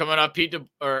 We were coming off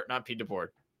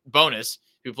Bowness,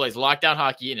 who plays lockdown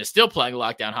hockey and is still playing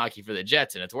lockdown hockey for the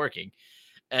Jets, and it's working.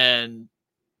 And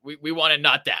we wanted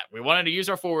not that. We wanted to use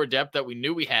our forward depth that we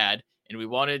knew we had, and we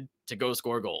wanted to go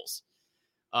score goals.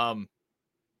 And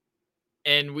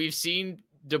we've seen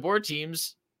DeBoer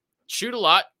teams shoot a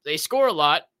lot, they score a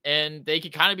lot, and they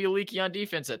can kind of be leaky on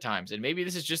defense at times. And maybe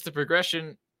this is just the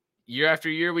progression. Year after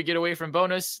year, we get away from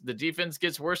Bowness. The defense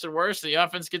gets worse and worse. The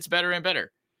offense gets better and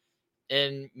better.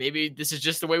 And maybe this is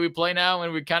just the way we play now,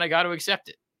 and we kind of got to accept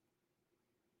it.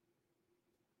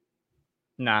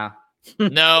 Nah.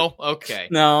 No? Okay.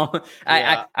 No.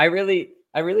 Yeah. I really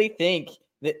think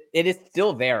that it is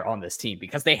still there on this team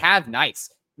because they have nights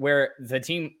where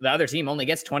the other team only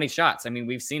gets 20 shots. I mean,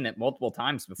 we've seen it multiple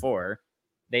times before.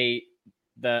 The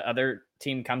other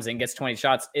team comes in, gets 20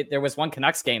 shots. There was one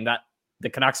Canucks game that the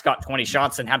Canucks got 20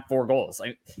 shots and had 4 goals.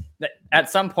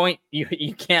 At some point,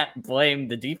 you can't blame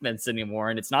the defense anymore,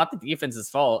 and it's not the defense's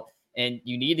fault, and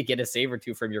you need to get a save or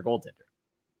two from your goaltender.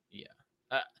 Yeah.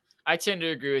 I tend to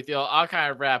agree with you. I'll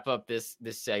kind of wrap up this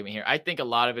segment here. I think a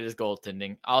lot of it is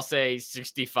goaltending. I'll say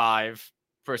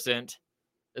 65%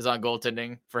 is on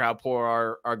goaltending for how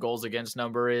poor our goals against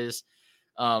number is.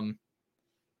 But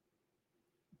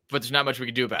there's not much we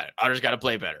can do about it. Otter's got to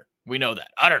play better. We know that.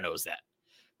 Otter knows that.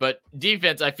 But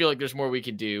defense, I feel like there's more we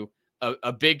can do.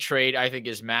 A big trade, I think,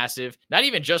 is massive. Not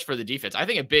even just for the defense. I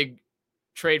think a big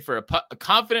trade for a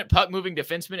confident puck-moving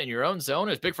defenseman in your own zone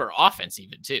is big for offense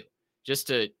even, too. Just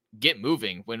to get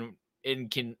moving when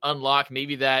it can unlock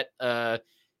maybe that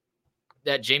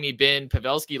Jamie Benn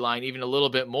Pavelski line even a little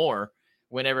bit more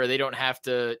whenever they don't have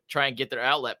to try and get their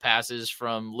outlet passes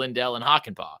from Lindell and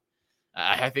Hakanpää.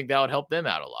 I think that would help them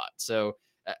out a lot. So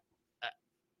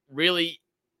really,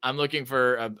 I'm looking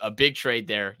for a big trade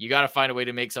there. You got to find a way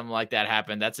to make something like that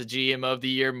happen. That's a GM of the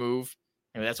year move.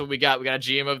 I mean, that's what we got. We got a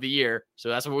GM of the year. So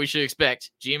that's what we should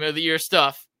expect. GM of the year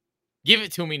stuff. Give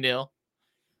it to me, Neil.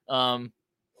 And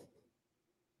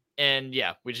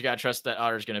yeah, we just got to trust that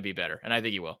Otter's going to be better. And I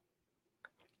think he will.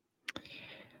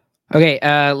 Okay.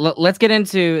 Let's get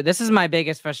into, this is my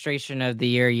biggest frustration of the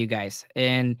year, you guys.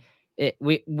 And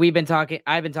I've been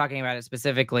talking about it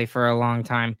specifically for a long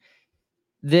time.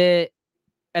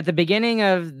 At the beginning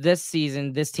of this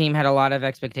season, this team had a lot of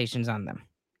expectations on them.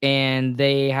 And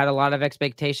they had a lot of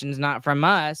expectations, not from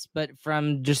us, but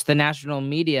from just the national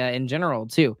media in general,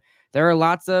 too. There are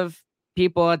lots of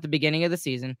people at the beginning of the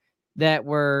season that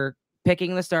were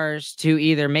picking the Stars to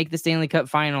either make the Stanley Cup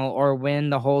final or win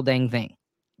the whole dang thing.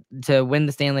 to win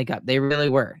the Stanley Cup. They really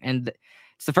were. And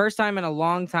it's the first time in a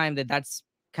long time that that's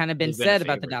kind of been said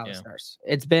about the Dallas Stars.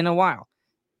 It's been a while.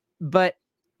 But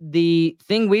the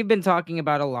thing we've been talking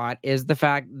about a lot is the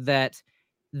fact that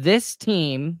this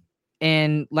team,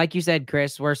 and like you said,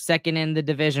 Chris, we're second in the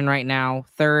division right now,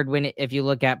 third if you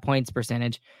look at points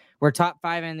percentage. We're top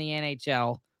 5 in the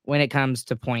NHL when it comes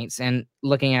to points and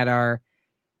looking at our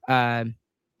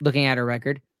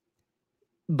record.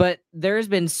 But there's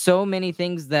been so many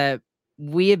things that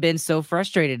we have been so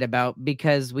frustrated about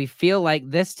because we feel like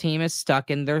this team is stuck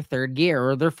in their third gear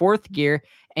or their fourth gear,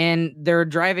 and they're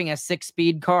driving a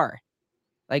 6-speed car.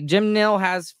 Like Jim Nill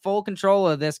has full control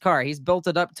of this car. He's built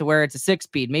it up to where it's a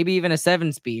 6-speed, maybe even a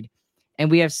 7-speed.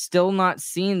 And we have still not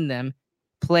seen them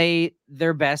play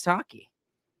their best hockey.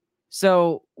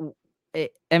 So,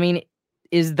 I mean,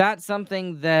 is that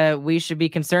something that we should be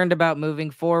concerned about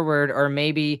moving forward, or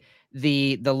maybe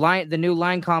the new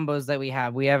line combos that we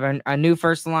have? We have a new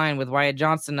first line with Wyatt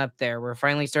Johnston up there. We're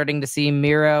finally starting to see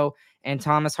Miro and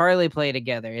Thomas Harley play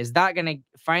together. Is that going to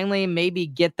finally maybe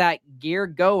get that gear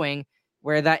going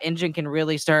where that engine can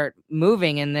really start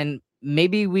moving, and then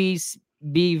maybe we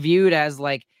be viewed as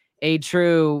like a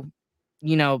true,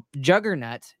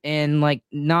 juggernaut and like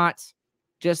not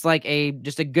just like a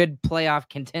good playoff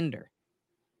contender?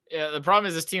 Yeah, the problem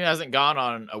is this team hasn't gone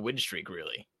on a win streak,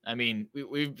 really. I mean,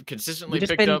 we've consistently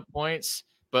picked up points,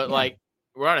 but like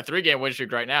we're on a 3-game win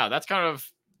streak right now. That's kind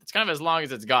of as long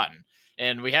as it's gotten,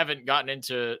 and we haven't gotten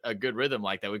into a good rhythm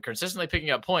like that. We're consistently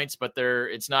picking up points, but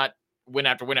it's not win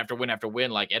after win after win after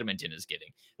win like Edmonton is getting.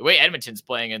 The way Edmonton's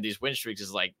playing in these win streaks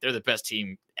is like they're the best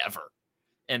team ever,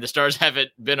 and the Stars haven't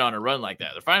been on a run like that.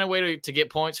 They're finding a way to get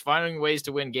points, finding ways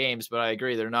to win games, but I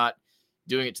agree they're not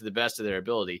doing it to the best of their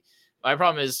ability. My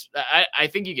problem is I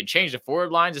think you can change the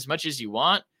forward lines as much as you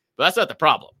want, but that's not the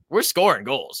problem. We're scoring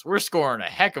goals. We're scoring a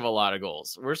heck of a lot of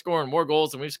goals. We're scoring more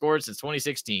goals than we've scored since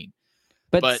 2016.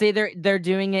 But see, they're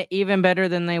doing it even better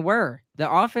than they were.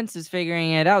 The offense is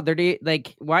figuring it out.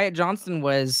 Like Wyatt Johnston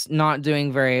was not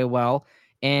doing very well,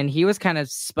 and he was kind of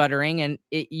sputtering. And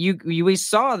we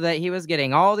saw that he was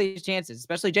getting all these chances,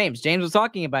 especially James. James was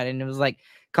talking about it, and it was like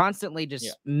constantly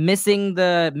just missing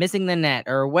the net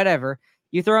or whatever.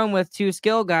 You throw him with 2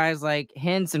 skill guys like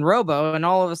Hintz and Robo, and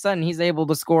all of a sudden he's able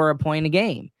to score a point a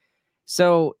game.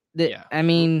 So I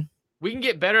mean, we can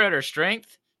get better at our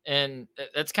strength, and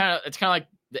it's kind of like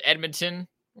the Edmonton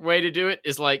way to do it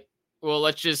is like, well,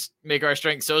 let's just make our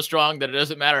strength so strong that it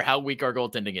doesn't matter how weak our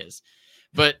goaltending is.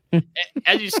 But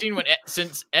as you've seen,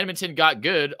 since Edmonton got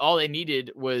good, all they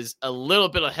needed was a little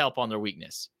bit of help on their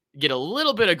weakness, get a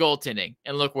little bit of goaltending,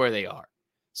 and look where they are.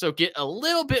 So get a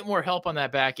little bit more help on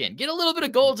that back end. Get a little bit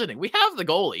of goaltending. We have the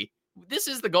goalie. This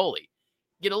is the goalie.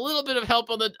 Get a little bit of help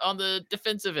on the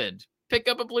defensive end. Pick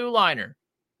up a blue liner.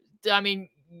 I mean,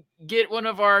 get one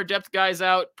of our depth guys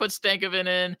out. Put Stankoven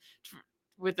in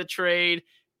with the trade.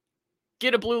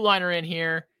 Get a blue liner in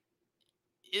here.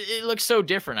 It looks so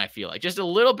different, I feel like. Just a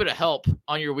little bit of help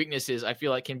on your weaknesses, I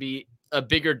feel like, can be a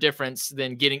bigger difference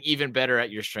than getting even better at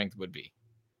your strength would be.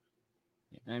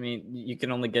 I mean, you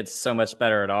can only get so much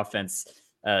better at offense.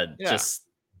 Just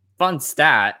fun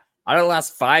stat. Out of the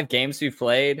last 5 games we've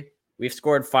played, we've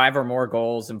scored 5 or more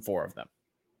goals in 4 of them.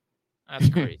 That's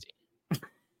crazy.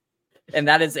 And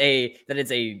that is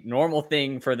a normal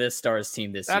thing for this Stars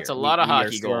team this year. That's a lot of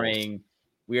hockey goals.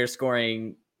 We are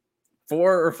scoring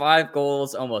 4 or 5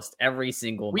 goals almost every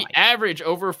single night. We average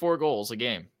over 4 goals a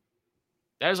game.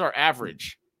 That is our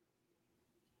average.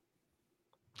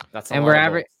 That's a lot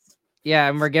of goals. Yeah,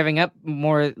 and we're giving up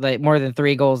more than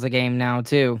 3 goals a game now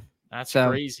too. That's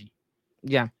crazy.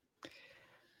 Yeah.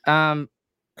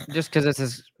 Just because this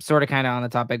is sort of kind of on the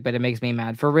topic, but it makes me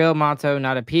mad. For real, Motto,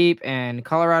 not a peep, and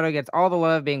Colorado gets all the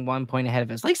love being 1 point ahead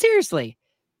of us. Like, seriously.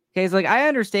 Okay, it's like I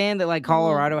understand that like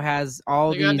Colorado has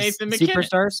all these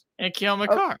superstars and Kale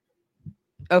McCarr.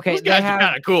 Okay, those guys are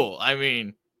kind of cool. I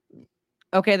mean,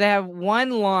 okay, they have one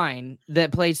line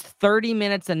that plays 30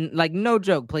 minutes and like no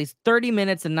joke, plays 30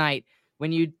 minutes a night.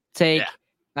 When you take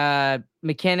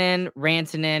McKinnon,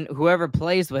 Rantanen, whoever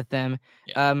plays with them,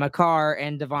 McCarr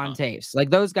and Devon Taves. Like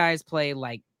those guys play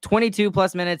like 22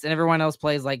 plus minutes and everyone else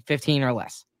plays like 15 or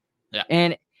less. Yeah.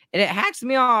 And it hacks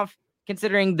me off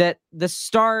considering that the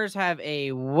Stars have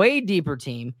a way deeper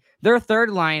team. Their third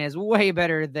line is way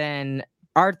better than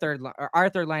our third line. Our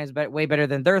third line is way better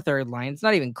than their third line. It's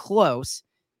not even close.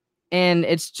 And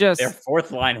it's just their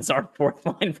fourth line is our fourth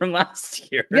line from last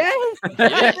year. Yeah,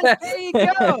 there you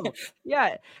go.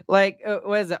 Yeah, like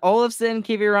what is it? Olofsson,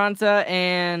 Kiviranta,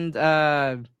 and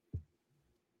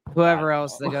whoever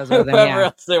else that goes with them. Whoever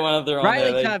else they want to throw.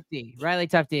 Riley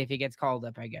Tufte if he gets called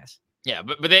up, I guess. Yeah,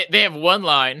 but they have one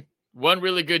line, one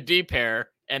really good D pair,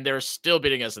 and they're still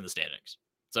beating us in the standings.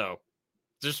 So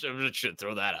just should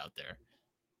throw that out there.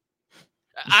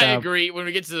 I agree. When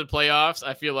we get to the playoffs,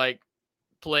 I feel like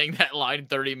playing that line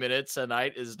 30 minutes a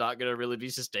night is not going to really be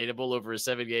sustainable over a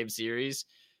 7-game series,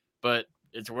 but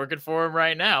it's working for them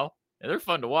right now, and they're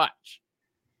fun to watch.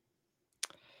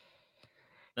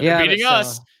 And they're beating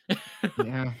us.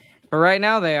 Yeah. But right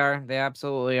now they are. They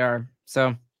absolutely are.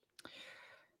 So,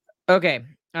 okay.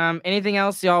 Anything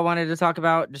else y'all wanted to talk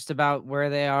about, just about where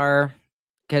they are?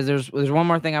 Because there's one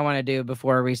more thing I want to do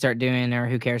before we start doing our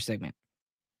Who Cares segment.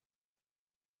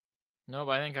 No,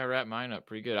 but I think I wrapped mine up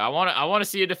pretty good. I want to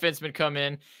see a defenseman come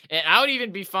in, and I would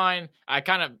even be fine. I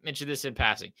kind of mentioned this in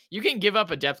passing. You can give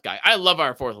up a depth guy. I love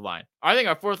our fourth line. I think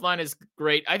our fourth line is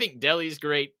great. I think Delhi's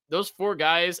great. Those 4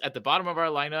 guys at the bottom of our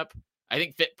lineup, I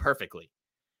think fit perfectly.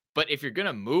 But if you're going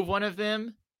to move one of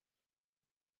them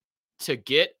to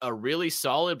get a really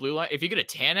solid blue line, if you get a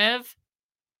Tanev,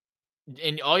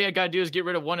 and all you got to do is get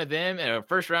rid of one of them and a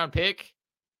first-round pick,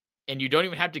 and you don't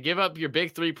even have to give up your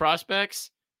big 3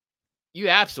 prospects, you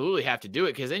absolutely have to do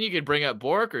it, because then you could bring up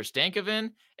Bork or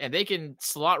Stankoven, and they can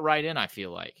slot right in, I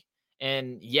feel like.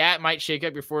 And yeah, it might shake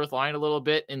up your fourth line a little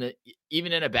bit,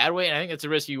 even in a bad way, and I think that's a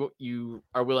risk you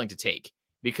are willing to take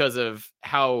because of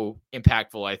how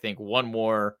impactful I think one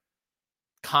more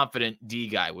confident D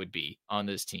guy would be on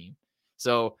this team.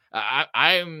 So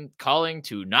I'm calling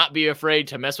to not be afraid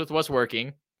to mess with what's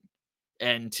working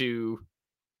and to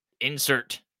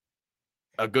insert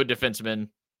a good defenseman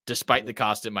despite the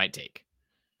cost it might take.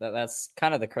 That's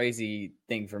kind of the crazy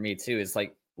thing for me too, is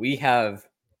like we have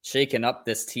shaken up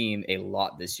this team a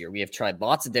lot this year. We have tried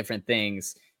lots of different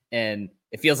things, and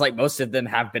it feels like most of them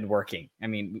have been working. I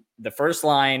mean, the first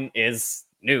line is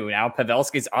new. Now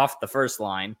Pavelski's off the first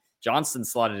line. Johnston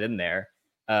slotted in there.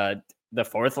 The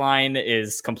fourth line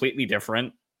is completely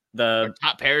different. The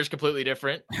top pair is completely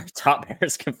different. Top pair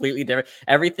is completely different.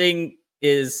 Everyone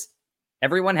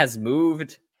has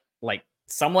moved. Like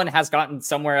someone has gotten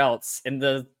somewhere else in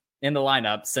the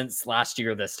lineup since last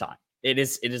year. This time, it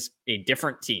is a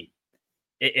different team.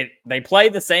 They play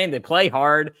the same. They play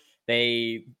hard.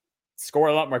 They score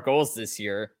a lot more goals this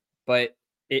year, but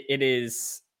it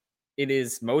is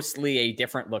mostly a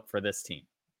different look for this team.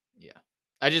 Yeah.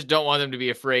 I just don't want them to be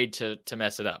afraid to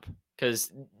mess it up,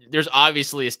 because there's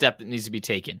obviously a step that needs to be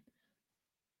taken.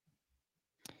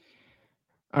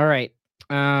 All right.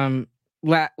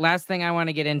 Last thing I want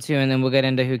to get into, and then we'll get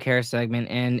into Who Cares segment.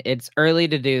 And it's early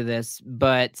to do this,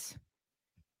 but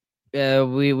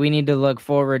we need to look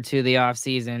forward to the off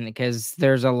season, because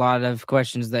there's a lot of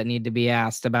questions that need to be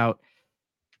asked about,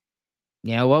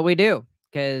 what we do.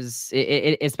 Because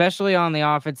it especially on the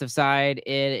offensive side,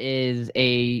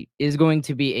 it is going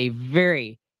to be a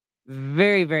very,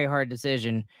 very, very hard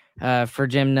decision for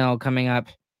Jim Nill coming up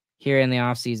here in the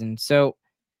offseason. So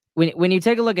when you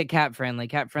take a look at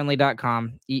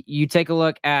capfriendly.com, you take a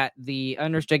look at the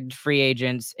unrestricted free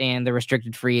agents and the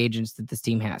restricted free agents that this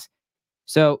team has.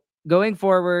 So going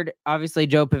forward, obviously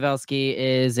Joe Pavelski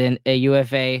is a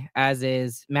UFA, as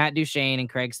is Matt Duchene and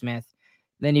Craig Smith.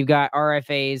 Then you've got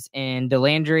RFAs and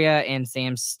Dellandrea and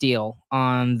Sam Steele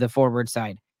on the forward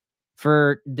side.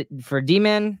 For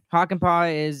D-Men,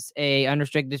 Hakanpää is a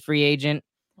unrestricted free agent.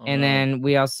 And then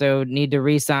we also need to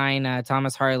re-sign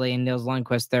Thomas Harley and Nils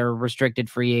Lundqvist. They're restricted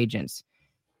free agents.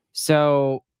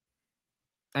 So,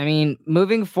 I mean,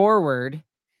 moving forward,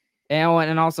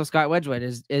 and also Scott Wedgwood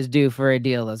is due for a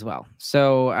deal as well.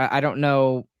 So I don't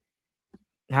know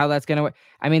how that's going to work.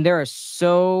 I mean, there are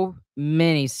so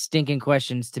many stinking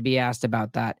questions to be asked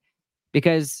about that,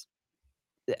 because,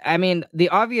 I mean, the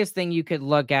obvious thing you could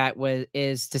look at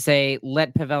is to say,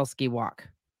 let Pavelski walk,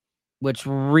 which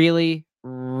really,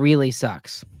 really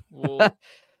sucks.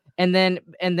 and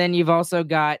then you've also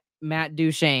got Matt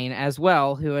Duchene as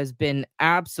well, who has been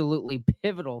absolutely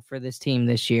pivotal for this team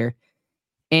this year.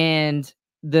 And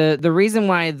the reason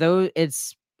why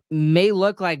it's may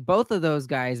look like both of those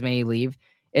guys may leave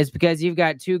is because you've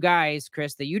got 2 guys,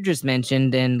 Chris, that you just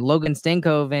mentioned, and Logan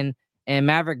Stankoven and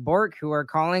Maverick Bork, who are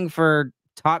calling for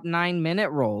top 9 minute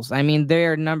roles. I mean,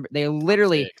 they're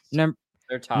literally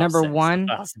they're top number 6, 1.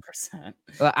 1,000%.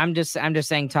 Well, I'm just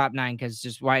saying top 9, because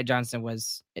just Wyatt Johnston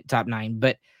was top 9,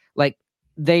 but like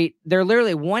they're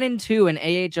literally 1 and 2 in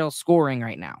AHL scoring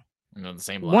right now. On the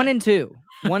same line. 1 and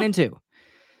 2.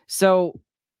 So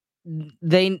you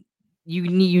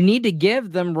need to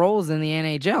give them roles in the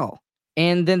NHL.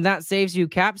 And then that saves you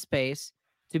cap space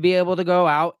to be able to go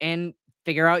out and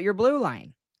figure out your blue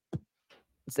line.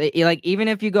 So, like, even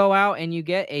if you go out and you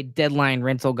get a deadline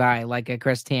rental guy like a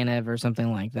Chris Tanev or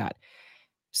something like that.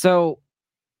 So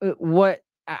what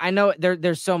I know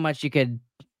there's so much you could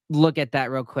look at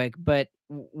that real quick, but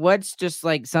what's just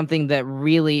like something that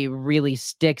really, really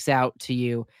sticks out to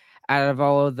you out of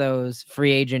all of those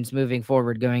free agents moving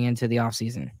forward going into the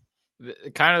offseason?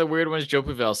 Kind of the weird one is Joe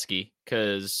Pavelski,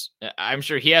 because I'm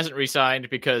sure he hasn't resigned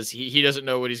because he doesn't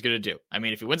know what he's going to do. I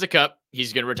mean, if he wins a cup,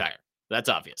 he's going to retire. That's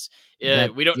obvious.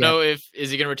 We don't know is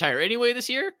he going to retire anyway this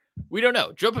year? We don't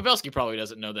know. Joe Pavelski probably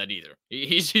doesn't know that either.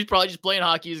 He's probably just playing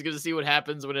hockey. He's going to see what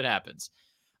happens when it happens.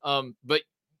 But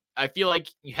I feel like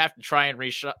you have to try and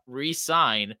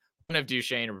re-sign one of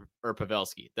Duchene or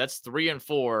Pavelski. That's 3 and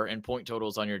 4 in point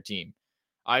totals on your team.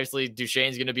 Obviously,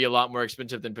 Duchene's going to be a lot more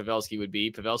expensive than Pavelski would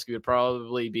be. Pavelski would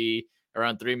probably be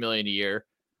around $3 million a year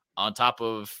on top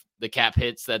of the cap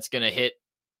hits that's going to hit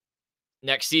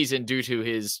next season due to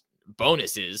his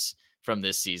bonuses from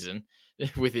this season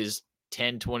with his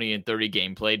 10, 20, and 30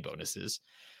 game played bonuses.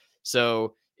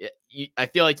 So I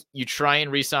feel like you try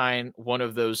and re-sign one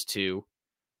of those two.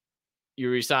 You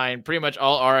re-sign pretty much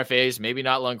all RFAs, maybe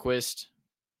not Lundqvist.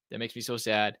 That makes me so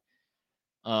sad.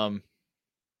 And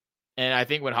I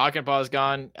think when Hakanpää is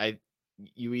gone,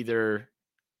 you either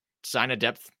sign a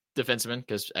depth defenseman,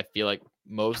 because I feel like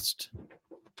most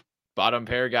bottom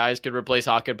pair guys could replace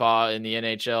Hakanpää in the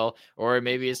NHL, or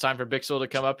maybe it's time for Bichsel to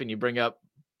come up and you bring up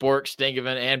Bork,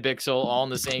 Stankoven, and Bichsel all in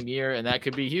the same year, and that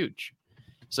could be huge.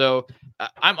 So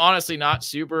I'm honestly not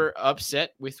super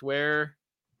upset with where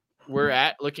we're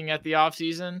at looking at the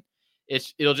offseason.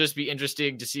 It'll just be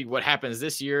interesting to see what happens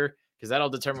this year, because that'll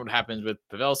determine what happens with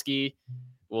Pavelski.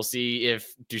 We'll see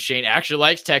if Duchene actually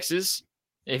likes Texas,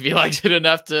 if he likes it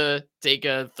enough to take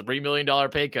a $3 million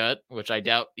pay cut, which I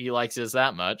doubt he likes it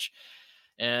that much.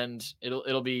 And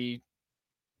it'll be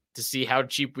to see how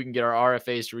cheap we can get our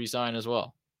RFAs to re-sign as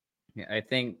well. Yeah, I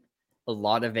think a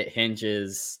lot of it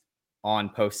hinges on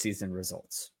postseason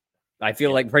results. I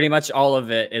feel like pretty much all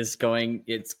of it it's going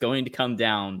to come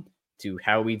down to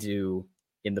how we do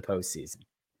in the postseason.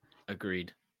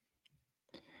 Agreed.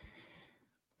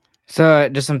 So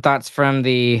just some thoughts from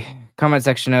the comment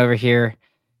section over here.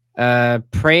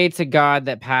 Pray to God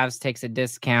that Pavs takes a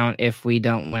discount if we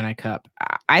don't win a cup.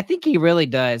 I think he really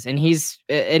does. And he's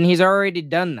already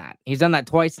done that. He's done that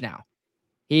twice now.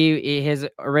 His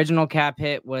original cap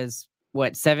hit was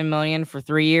what, $7 million for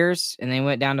 3 years, and they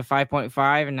went down to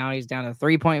 5.5, and now he's down to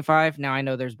 3.5. Now I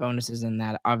know there's bonuses in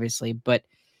that, obviously, but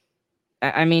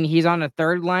I mean, he's on a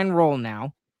third line role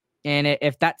now. And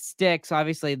if that sticks,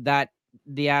 obviously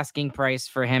the asking price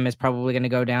for him is probably going to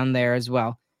go down there as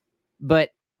well.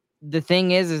 But the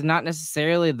thing is not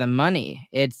necessarily the money.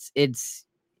 It's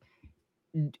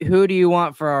who do you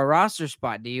want for a roster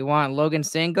spot? Do you want Logan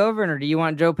Stankoven or do you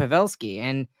want Joe Pavelski?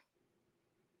 And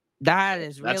that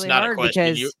is really That's not hard a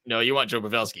question. because You want Joe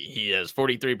Pavelski. He has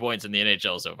 43 points in the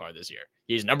NHL so far this year.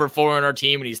 He's number 4 on our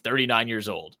team, and he's 39 years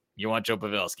old. You want Joe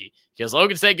Pavelski because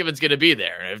Logan Stankoven's going to be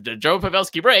there. And if Joe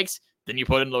Pavelski breaks, then you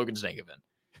put in Logan Stankoven.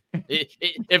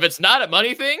 If it's not a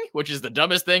money thing, which is the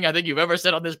dumbest thing I think you've ever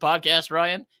said on this podcast,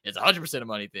 Ryan, it's 100% a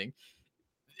money thing.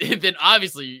 Then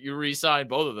obviously you re-sign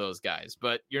both of those guys,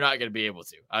 but you're not going to be able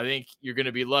to. I think you're going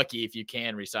to be lucky if you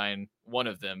can re-sign one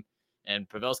of them. And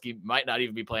Pavelski might not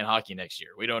even be playing hockey next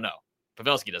year. We don't know.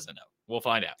 Pavelski doesn't know. We'll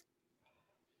find out.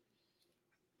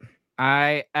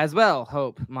 I as well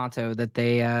hope, Monto, that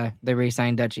they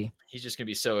re-sign Dutchy. He's just going to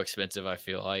be so expensive, I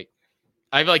feel like.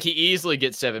 I feel like he easily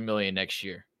gets $7 million next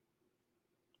year.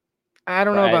 I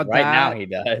don't know about right that. Right now he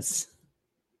does.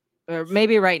 Or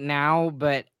maybe right now,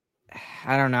 but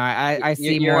I don't know. I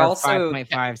see you're more also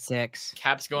 5.56.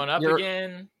 Cap's going up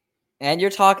again. And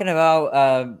you're talking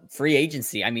about free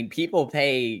agency. I mean, people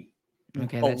pay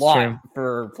a lot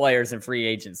for players in free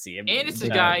agency. And it's a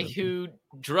guy who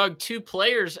drugged 2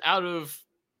 players out of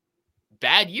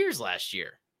bad years last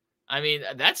year. I mean,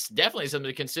 that's definitely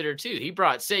something to consider too. He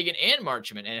brought Sagan and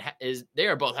Marchment, and they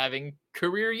are both having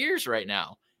career years right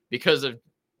now because of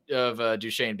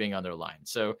Duchene being on their line.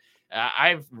 So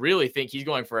I really think he's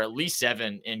going for at least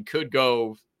 7 and could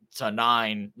go to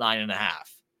 9.5.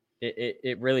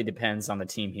 It really depends on the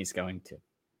team he's going to.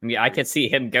 I mean, I could see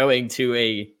him going to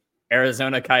a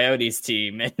Arizona Coyotes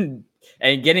team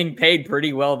and getting paid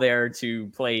pretty well there to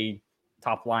play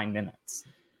top line minutes.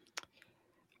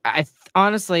 I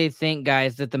honestly think,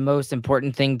 guys, that the most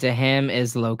important thing to him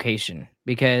is location,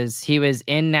 because he was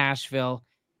in Nashville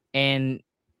and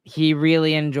he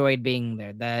really enjoyed being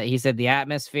there. He said the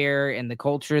atmosphere and the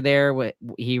culture there, what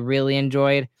he really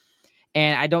enjoyed.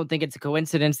 And I don't think it's a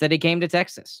coincidence that he came to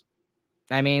Texas.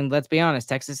 I mean, let's be honest.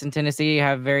 Texas and Tennessee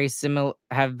have very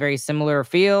similar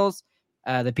feels.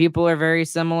 The people are very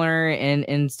similar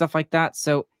and stuff like that.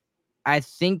 So I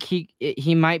think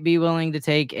he might be willing to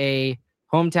take a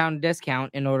hometown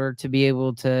discount in order to be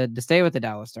able to stay with the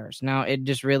Dallas Stars. Now, it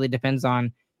just really depends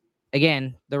on,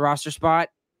 again, the roster spot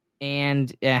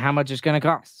and how much it's going to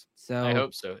cost. So I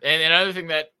hope so. And another thing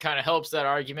that kind of helps that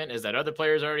argument is that other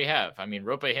players already have. I mean,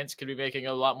 Roope Hintz could be making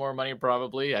a lot more money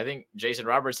probably. I think Jason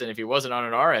Robertson, if he wasn't on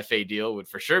an RFA deal, would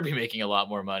for sure be making a lot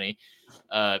more money.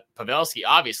 Pavelski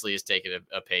obviously is taking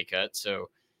a pay cut. So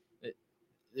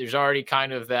there's already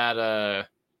kind of that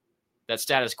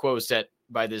status quo set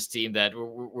by this team that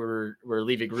we're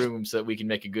leaving room so that we can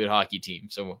make a good hockey team.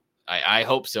 So I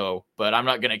hope so, but I'm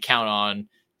not going to count on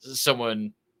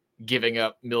someone giving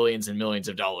up millions and millions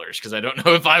of dollars because I don't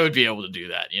know if I would be able to do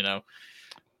that, you know?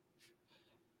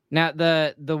 Now,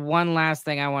 the one last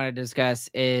thing I want to discuss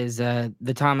is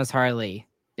the Thomas Harley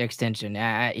extension.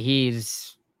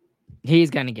 He's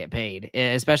going to get paid,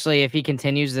 especially if he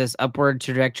continues this upward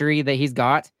trajectory that he's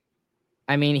got.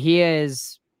 I mean, he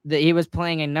was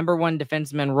playing a number one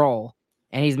defenseman role,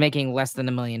 and he's making less than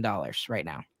 $1 million right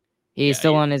now. He's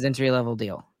still on his entry-level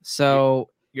deal. So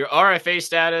your RFA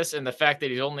status and the fact that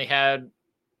he's only had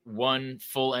one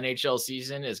full NHL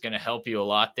season is going to help you a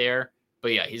lot there.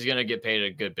 But yeah, he's going to get paid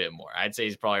a good bit more. I'd say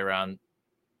he's probably around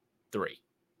 3.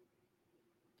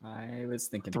 I was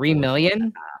thinking $3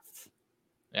 million.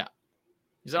 Yeah,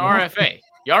 he's an RFA.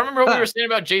 Y'all remember what we were saying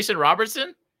about Jason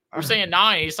Robertson? We were saying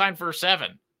 9. He signed for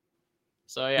 7.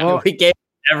 So yeah, well, we gave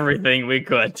everything we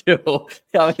could too.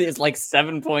 It's like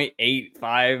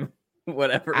 7.85,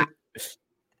 whatever.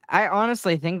 I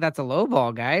honestly think that's a low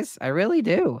ball, guys. I really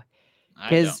do.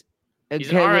 Because he's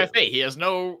an RFA. He has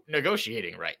no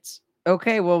negotiating rights.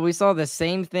 Okay, well, we saw the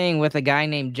same thing with a guy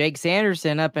named Jake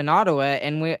Sanderson up in Ottawa,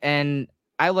 and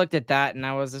I looked at that and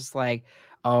I was just like,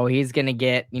 oh, he's gonna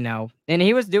get, and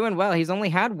he was doing well. He's only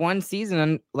had one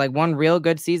season, like one real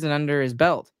good season under his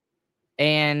belt,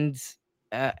 and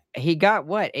he got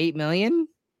what, $8 million?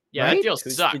 Yeah, right? That deal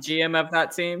sucks. The GM of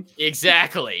that team?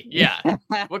 Exactly. Yeah.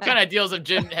 What kind of deals has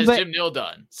Jim Nill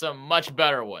done? Some much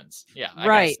better ones. Yeah.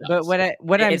 Right.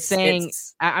 But I'm saying,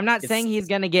 I'm not saying he's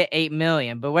gonna get $8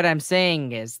 million, but what I'm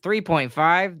saying is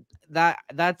 3.5.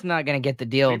 That's not gonna get the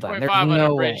deal done. There's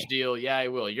no bridge deal. Yeah, I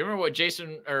will. You remember what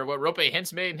Roope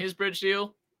Hintz made in his bridge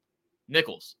deal?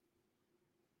 Nickels.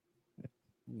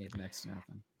 Made next to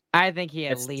nothing. I think he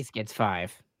at least gets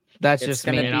 5. That's just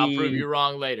me. And I'll prove you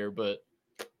wrong later, but.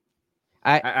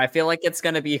 I feel like it's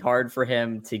going to be hard for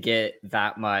him to get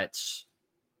that much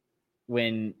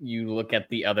when you look at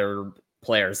the other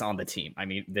players on the team. I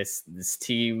mean, this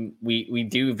team, we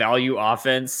do value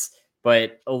offense,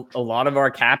 but a lot of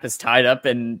our cap is tied up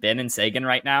in Ben and Seguin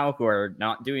right now, who are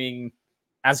not doing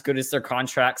as good as their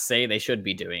contracts say they should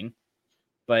be doing.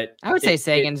 But I would say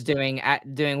Sagan's doing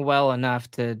well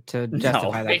enough to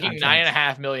justify that. Making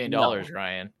 $9.5 million,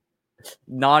 Ryan.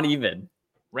 Not even.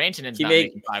 Rantanen's not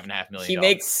making $5.5 million. He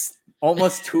makes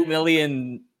almost $2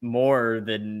 million more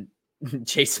than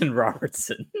Jason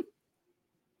Robertson.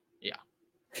 Yeah.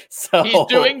 So he's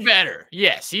doing better.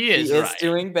 Yes, he is. He is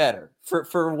doing better.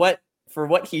 For what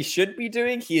he should be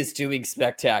doing, he is doing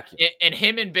spectacular. And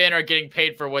him and Ben are getting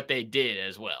paid for what they did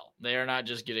as well. They are not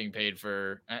just getting paid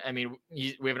for. I mean,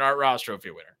 we have an Art Ross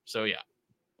Trophy winner. So yeah.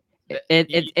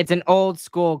 It's an old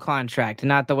school contract,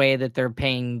 not the way that they're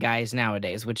paying guys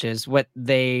nowadays, which is what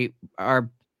they are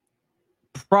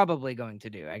probably going to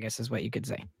do, I guess is what you could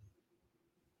say.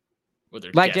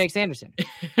 Like Jake Sanderson.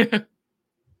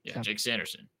 Yeah, Jake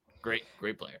Sanderson. Great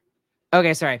player.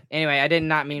 Okay, sorry. Anyway, I did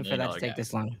not mean for that to take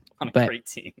this long. But great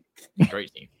team.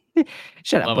 Great team.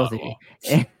 Shut up, both of you.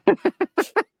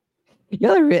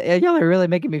 Y'all are really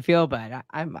making me feel bad.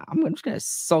 I'm just gonna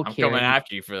sulk here. I'm coming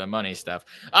after you for the money stuff.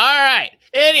 All right.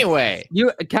 Anyway,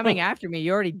 you coming after me?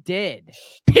 You already did.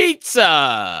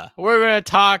 Pizza. We're gonna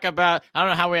talk about. I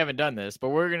don't know how we haven't done this, but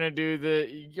we're gonna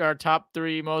do our top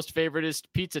 3 most favoritist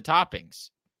pizza toppings.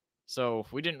 So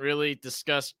we didn't really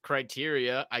discuss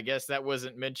criteria. I guess that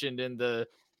wasn't mentioned in the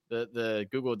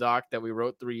Google Doc that we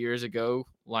wrote 3 years ago,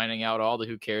 lining out all the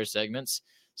Who Cares segments.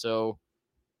 So.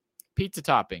 Pizza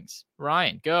toppings.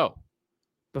 Ryan, go.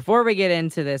 Before we get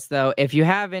into this, though, if you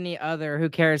have any other Who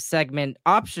Cares segment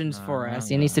options for us,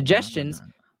 any suggestions,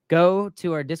 go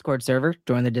to our Discord server,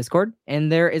 join the Discord, and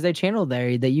there is a channel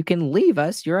there that you can leave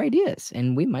us your ideas,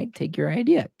 and we might take your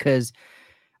idea, because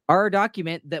our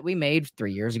document that we made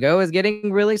 3 years ago is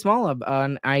getting really small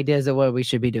on ideas of what we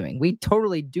should be doing. We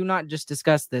totally do not just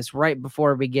discuss this right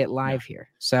before we get live here.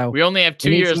 So we only have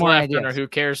 2 years left in our Who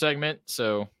Cares segment,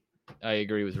 so... I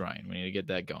agree with Ryan. We need to get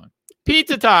that going.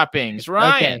 Pizza toppings,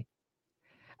 Ryan.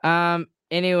 Okay.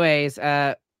 Anyways,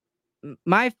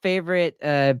 my favorite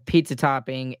pizza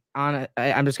topping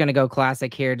I'm just gonna go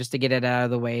classic here just to get it out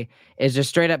of the way is just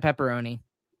straight up pepperoni.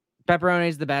 Pepperoni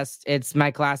is the best. It's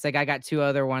my classic. I got 2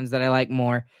 other ones that I like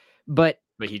more, but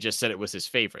he just said it was his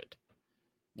favorite.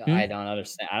 I don't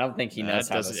understand. I don't think he knows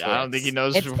how this works. I don't think he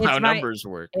knows how numbers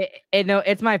work. No,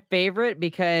 it's my favorite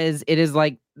because it is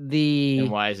like the.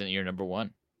 And why isn't it your number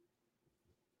one?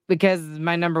 Because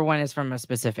my number one is from a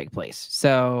specific place,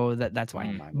 so that's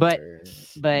why. But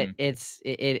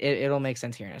it'll make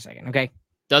sense here in a second. Okay.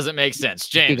 Doesn't make sense.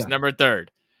 James, number 3rd.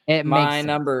 My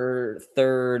number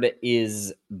 3rd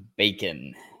is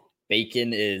bacon.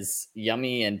 Bacon is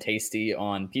yummy and tasty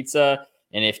on pizza.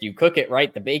 And if you cook it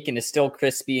right, the bacon is still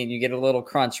crispy and you get a little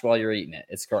crunch while you're eating it.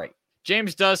 It's great.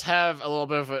 James does have a little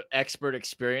bit of an expert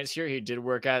experience here. He did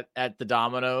work at the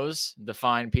Domino's, the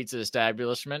fine pizza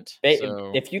establishment.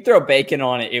 If you throw bacon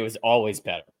on it, it was always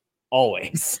better.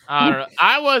 Always. I don't know.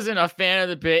 I wasn't a fan of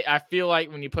the bacon. I feel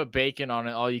like when you put bacon on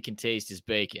it, all you can taste is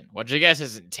bacon, which I guess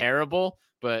isn't terrible,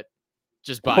 but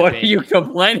just buy what bacon. Are you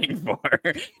complaining for?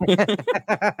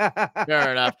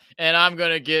 Fair enough. And I'm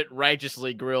going to get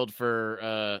righteously grilled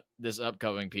for this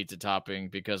upcoming pizza topping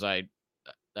because I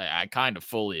kind of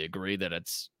fully agree that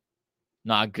it's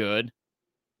not good,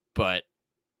 but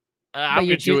I'm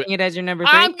you're choosing it as your number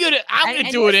 3. I'm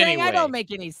gonna do it anyway. I don't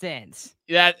make any sense.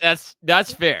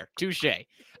 That's fair. Touche.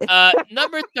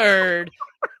 Number 3rd,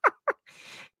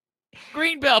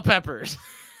 green bell peppers.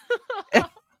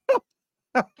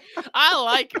 I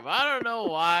like them. I don't know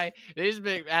why. They just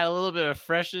add a little bit of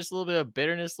freshness, a little bit of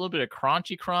bitterness, a little bit of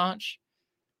crunchy crunch.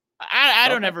 I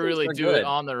don't ever really do it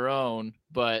on their own,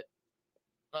 but.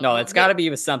 No, it's got to be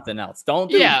with something else. Don't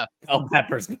do bell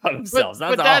peppers by themselves.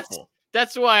 That's awful.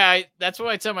 That's why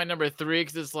I tell my number 3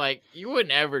 because it's like you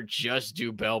wouldn't ever just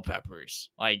do bell peppers,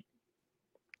 like.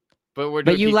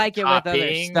 But you like it with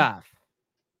other stuff.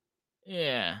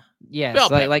 Yeah.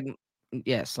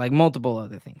 Yes, like multiple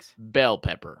other things. Bell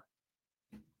pepper.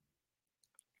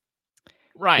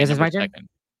 Right. This is my turn.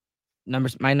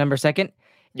 My number 2nd.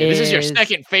 Yeah, this is your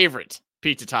second favorite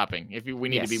pizza topping. We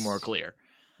need to be more clear.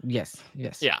 Yes.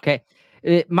 Yeah. Okay.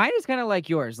 Mine is kind of like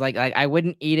yours. Like I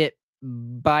wouldn't eat it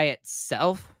by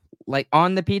itself, like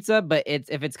on the pizza, but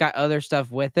if it's got other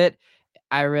stuff with it,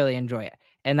 I really enjoy it.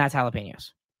 And that's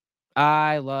jalapenos.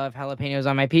 I love jalapenos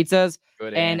on my pizzas.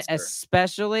 Good and answer.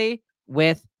 Especially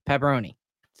with pepperoni.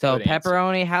 So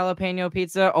pepperoni jalapeno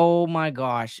pizza. Oh my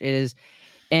gosh. It is.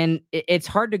 And it's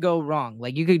hard to go wrong.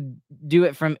 Like you could do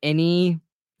it from any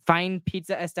fine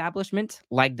pizza establishment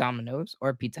like Domino's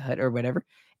or Pizza Hut or whatever.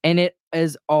 And it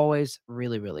is always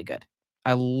really, really good.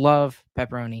 I love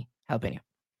pepperoni jalapeno.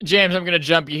 James, I'm going to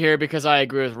jump you here because I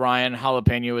agree with Ryan.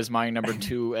 Jalapeno is my number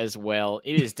 2 as well.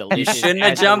 It is delicious. You shouldn't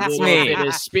have jumped me.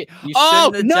 You shouldn't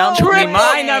have jumped me.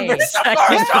 My number 2. It's the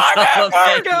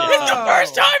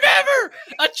first time ever.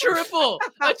 A triple.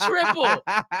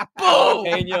 Boom.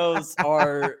 Jalapenos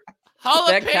are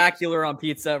spectacular on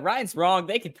pizza. Ryan's wrong.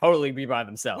 They could totally be by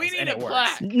themselves. We need a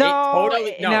plaque. No,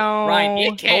 Ryan,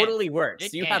 it totally works.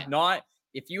 If you have not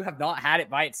had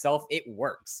it by itself, it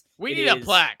works. We need a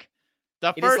plaque.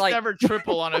 The first ever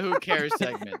triple on a Who Cares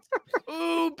segment.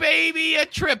 Ooh, baby, a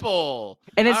triple.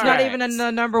 And it's not even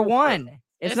the number 1.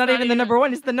 It's not even the number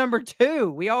 1. It's the number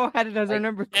 2. We all had it as our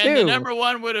number 2. And the number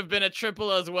 1 would have been a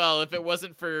triple as well if it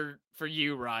wasn't for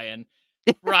you, Ryan.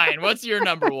 Ryan, what's your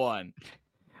number 1?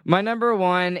 My number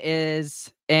 1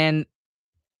 is, and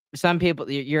some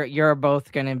people, you're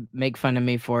both going to make fun of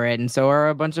me for it, and so are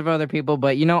a bunch of other people,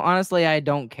 but, honestly, I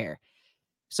don't care.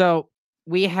 So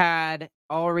we had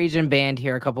All Region Band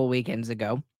here a couple weekends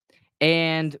ago,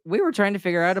 and we were trying to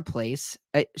figure out a place.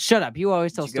 Shut up. You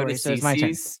always tell stories, so it's my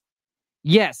turn.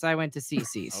 Yes, I went to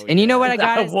CC's. And you know what I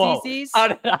got at CC's? How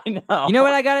did I know? You know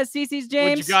what I got at CC's,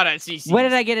 James? What you got at CC's? What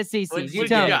did I get at CC's? You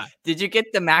tell me. Did you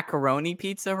get the macaroni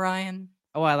pizza, Ryan?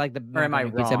 Oh, I like the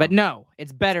macaroni pizza, but no,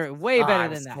 it's better, way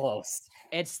better than that. Close.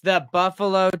 It's the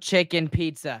buffalo chicken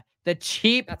pizza. The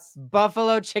cheap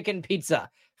buffalo chicken pizza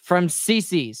from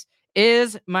CC's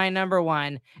is my number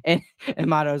 1. And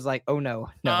Mato's like, oh no.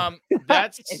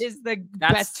 That's it is the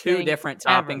that's best 2 different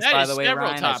toppings, by the way,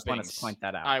 Ryan. I just wanted to point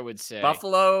that out. I would say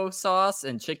buffalo sauce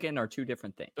and chicken are 2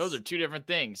 different things. Those are 2 different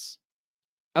things.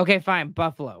 Okay, fine.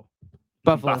 Buffalo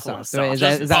sauce. So is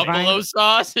that buffalo fine?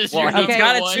 Sauce is your okay,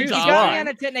 got to choose one. You got me on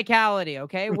a technicality,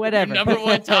 okay? Whatever. Number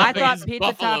 1 topping I thought is pizza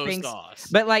buffalo toppings, sauce.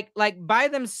 but like by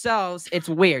themselves, it's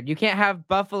weird. You can't have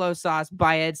buffalo sauce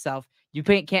by itself. You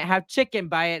can't have chicken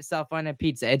by itself on a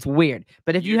pizza. It's weird.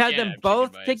 But if you have them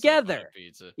both together,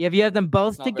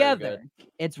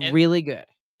 it's really good.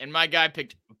 And my guy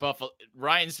picked buffalo.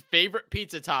 Ryan's favorite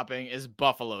pizza topping is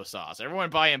buffalo sauce. Everyone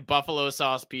buying buffalo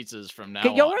sauce pizzas from now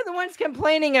on. Y'all were the ones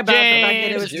complaining about the fact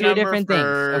that it was two different things.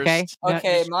 Okay.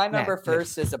 Okay. My number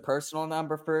first is a personal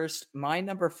number first. My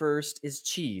number first is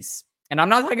cheese. And I'm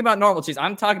not talking about normal cheese.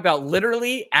 I'm talking about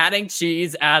literally adding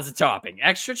cheese as a topping.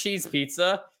 Extra cheese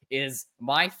pizza is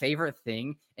my favorite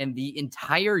thing in the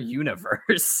entire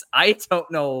universe. I don't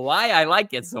know why I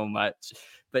like it so much,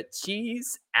 but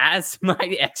cheese as my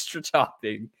extra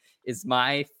topping is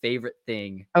my favorite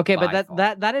thing. Okay, but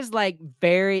that is like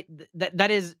very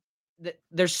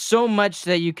there's so much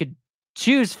that you could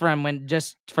choose from when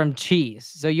just from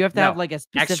cheese. So you have to have like a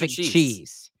specific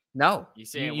cheese. No,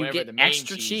 you get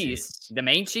extra cheese. The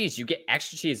main cheese, you get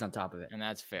extra cheese on top of it, and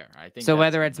that's fair. I think so.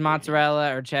 Whether it's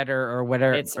mozzarella or cheddar or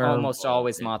whatever, it's almost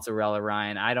always mozzarella.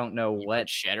 Ryan, I don't know what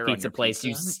pizza place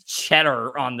uses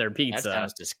cheddar on their pizza. That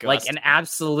sounds disgusting. Like an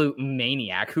absolute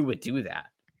maniac. Who would do that?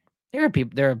 There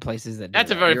are places that.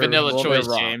 That's a very vanilla choice,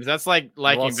 James. That's like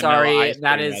liking vanilla ice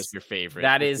cream as your favorite.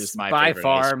 That is by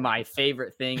far my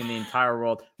favorite thing in the entire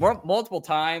world. Multiple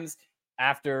times.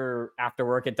 After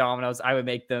work at Domino's, I would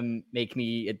make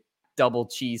me a double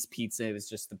cheese pizza. It was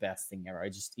just the best thing ever. I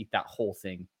just eat that whole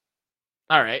thing.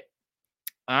 All right.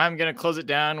 I'm going to close it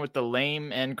down with the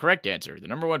lame and correct answer. The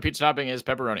number one pizza topping is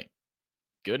pepperoni.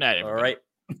 Good night, everybody.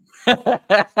 All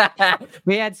right.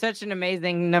 We had such an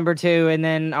amazing number 2, and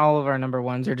then all of our number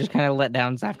 1s are just kind of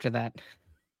letdowns after that.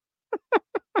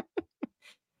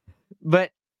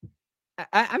 But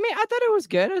I mean, I thought it was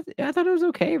good. I thought it was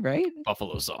okay, right?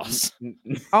 Buffalo sauce.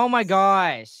 Oh my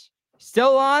gosh.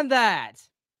 Still on that.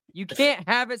 You can't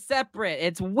have it separate.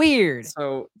 It's weird.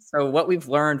 So what we've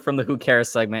learned from the Who Cares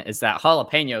segment is that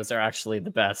jalapenos are actually the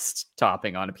best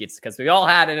topping on a pizza because we all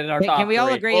had it in our top Can we all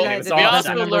agree that we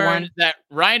also learned that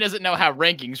Ryan doesn't know how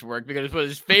rankings work because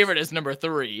his favorite is number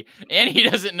 3, and he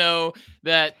doesn't know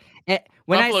that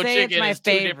buffalo chicken is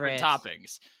 2 different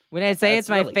toppings. When I say it's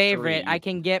my favorite, 3. I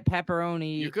can get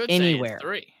pepperoni anywhere. Say it's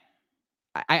 3.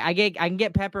 I can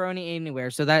get pepperoni anywhere,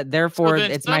 so that therefore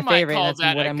it's my favorite. That's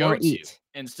what I'm more eat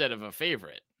instead of a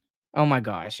favorite. Oh my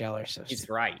gosh, y'all are so stupid. He's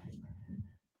right.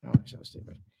 Oh, I'm so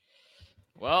stupid.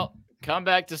 Well, come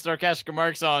back to Sarcastic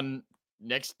Remarks on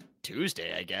next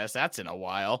Tuesday, I guess. That's in a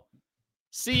while.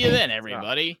 See you then,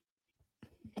 everybody.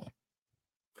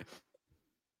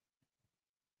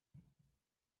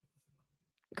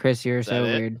 Chris, you're so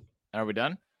weird. Are we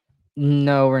done?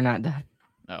 No, we're not done.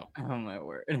 Oh my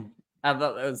word. I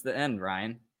thought that was the end,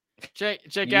 Ryan. Check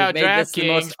out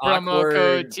DraftKings, promo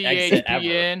code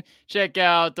THPN. Check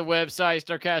out the website,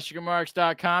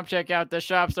 sarcasticremarks.com. Check out the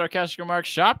shop,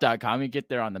 sarcasticremarksshop.com. You get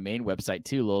there on the main website,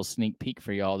 too. A little sneak peek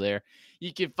for y'all there.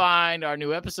 You can find our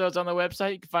new episodes on the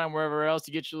website. You can find them wherever else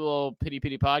you get your little pity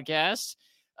podcasts.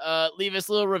 Leave us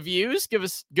little reviews. Give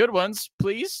us good ones,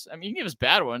 please. I mean, you can give us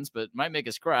bad ones, but it might make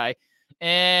us cry.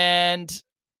 And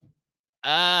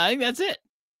I think that's it.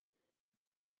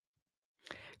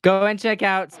 Go and check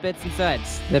out Spits and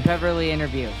Suds, the Beverly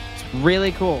interview. It's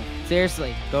really cool.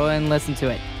 Seriously, go and listen to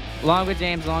it. Along with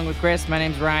James, along with Chris, my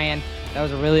name's Ryan. That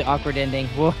was a really awkward ending.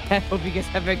 Well, I hope you guys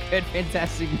have a good,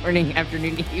 fantastic morning,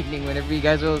 afternoon, evening, whenever you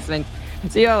guys are listening.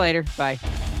 See y'all later. Bye.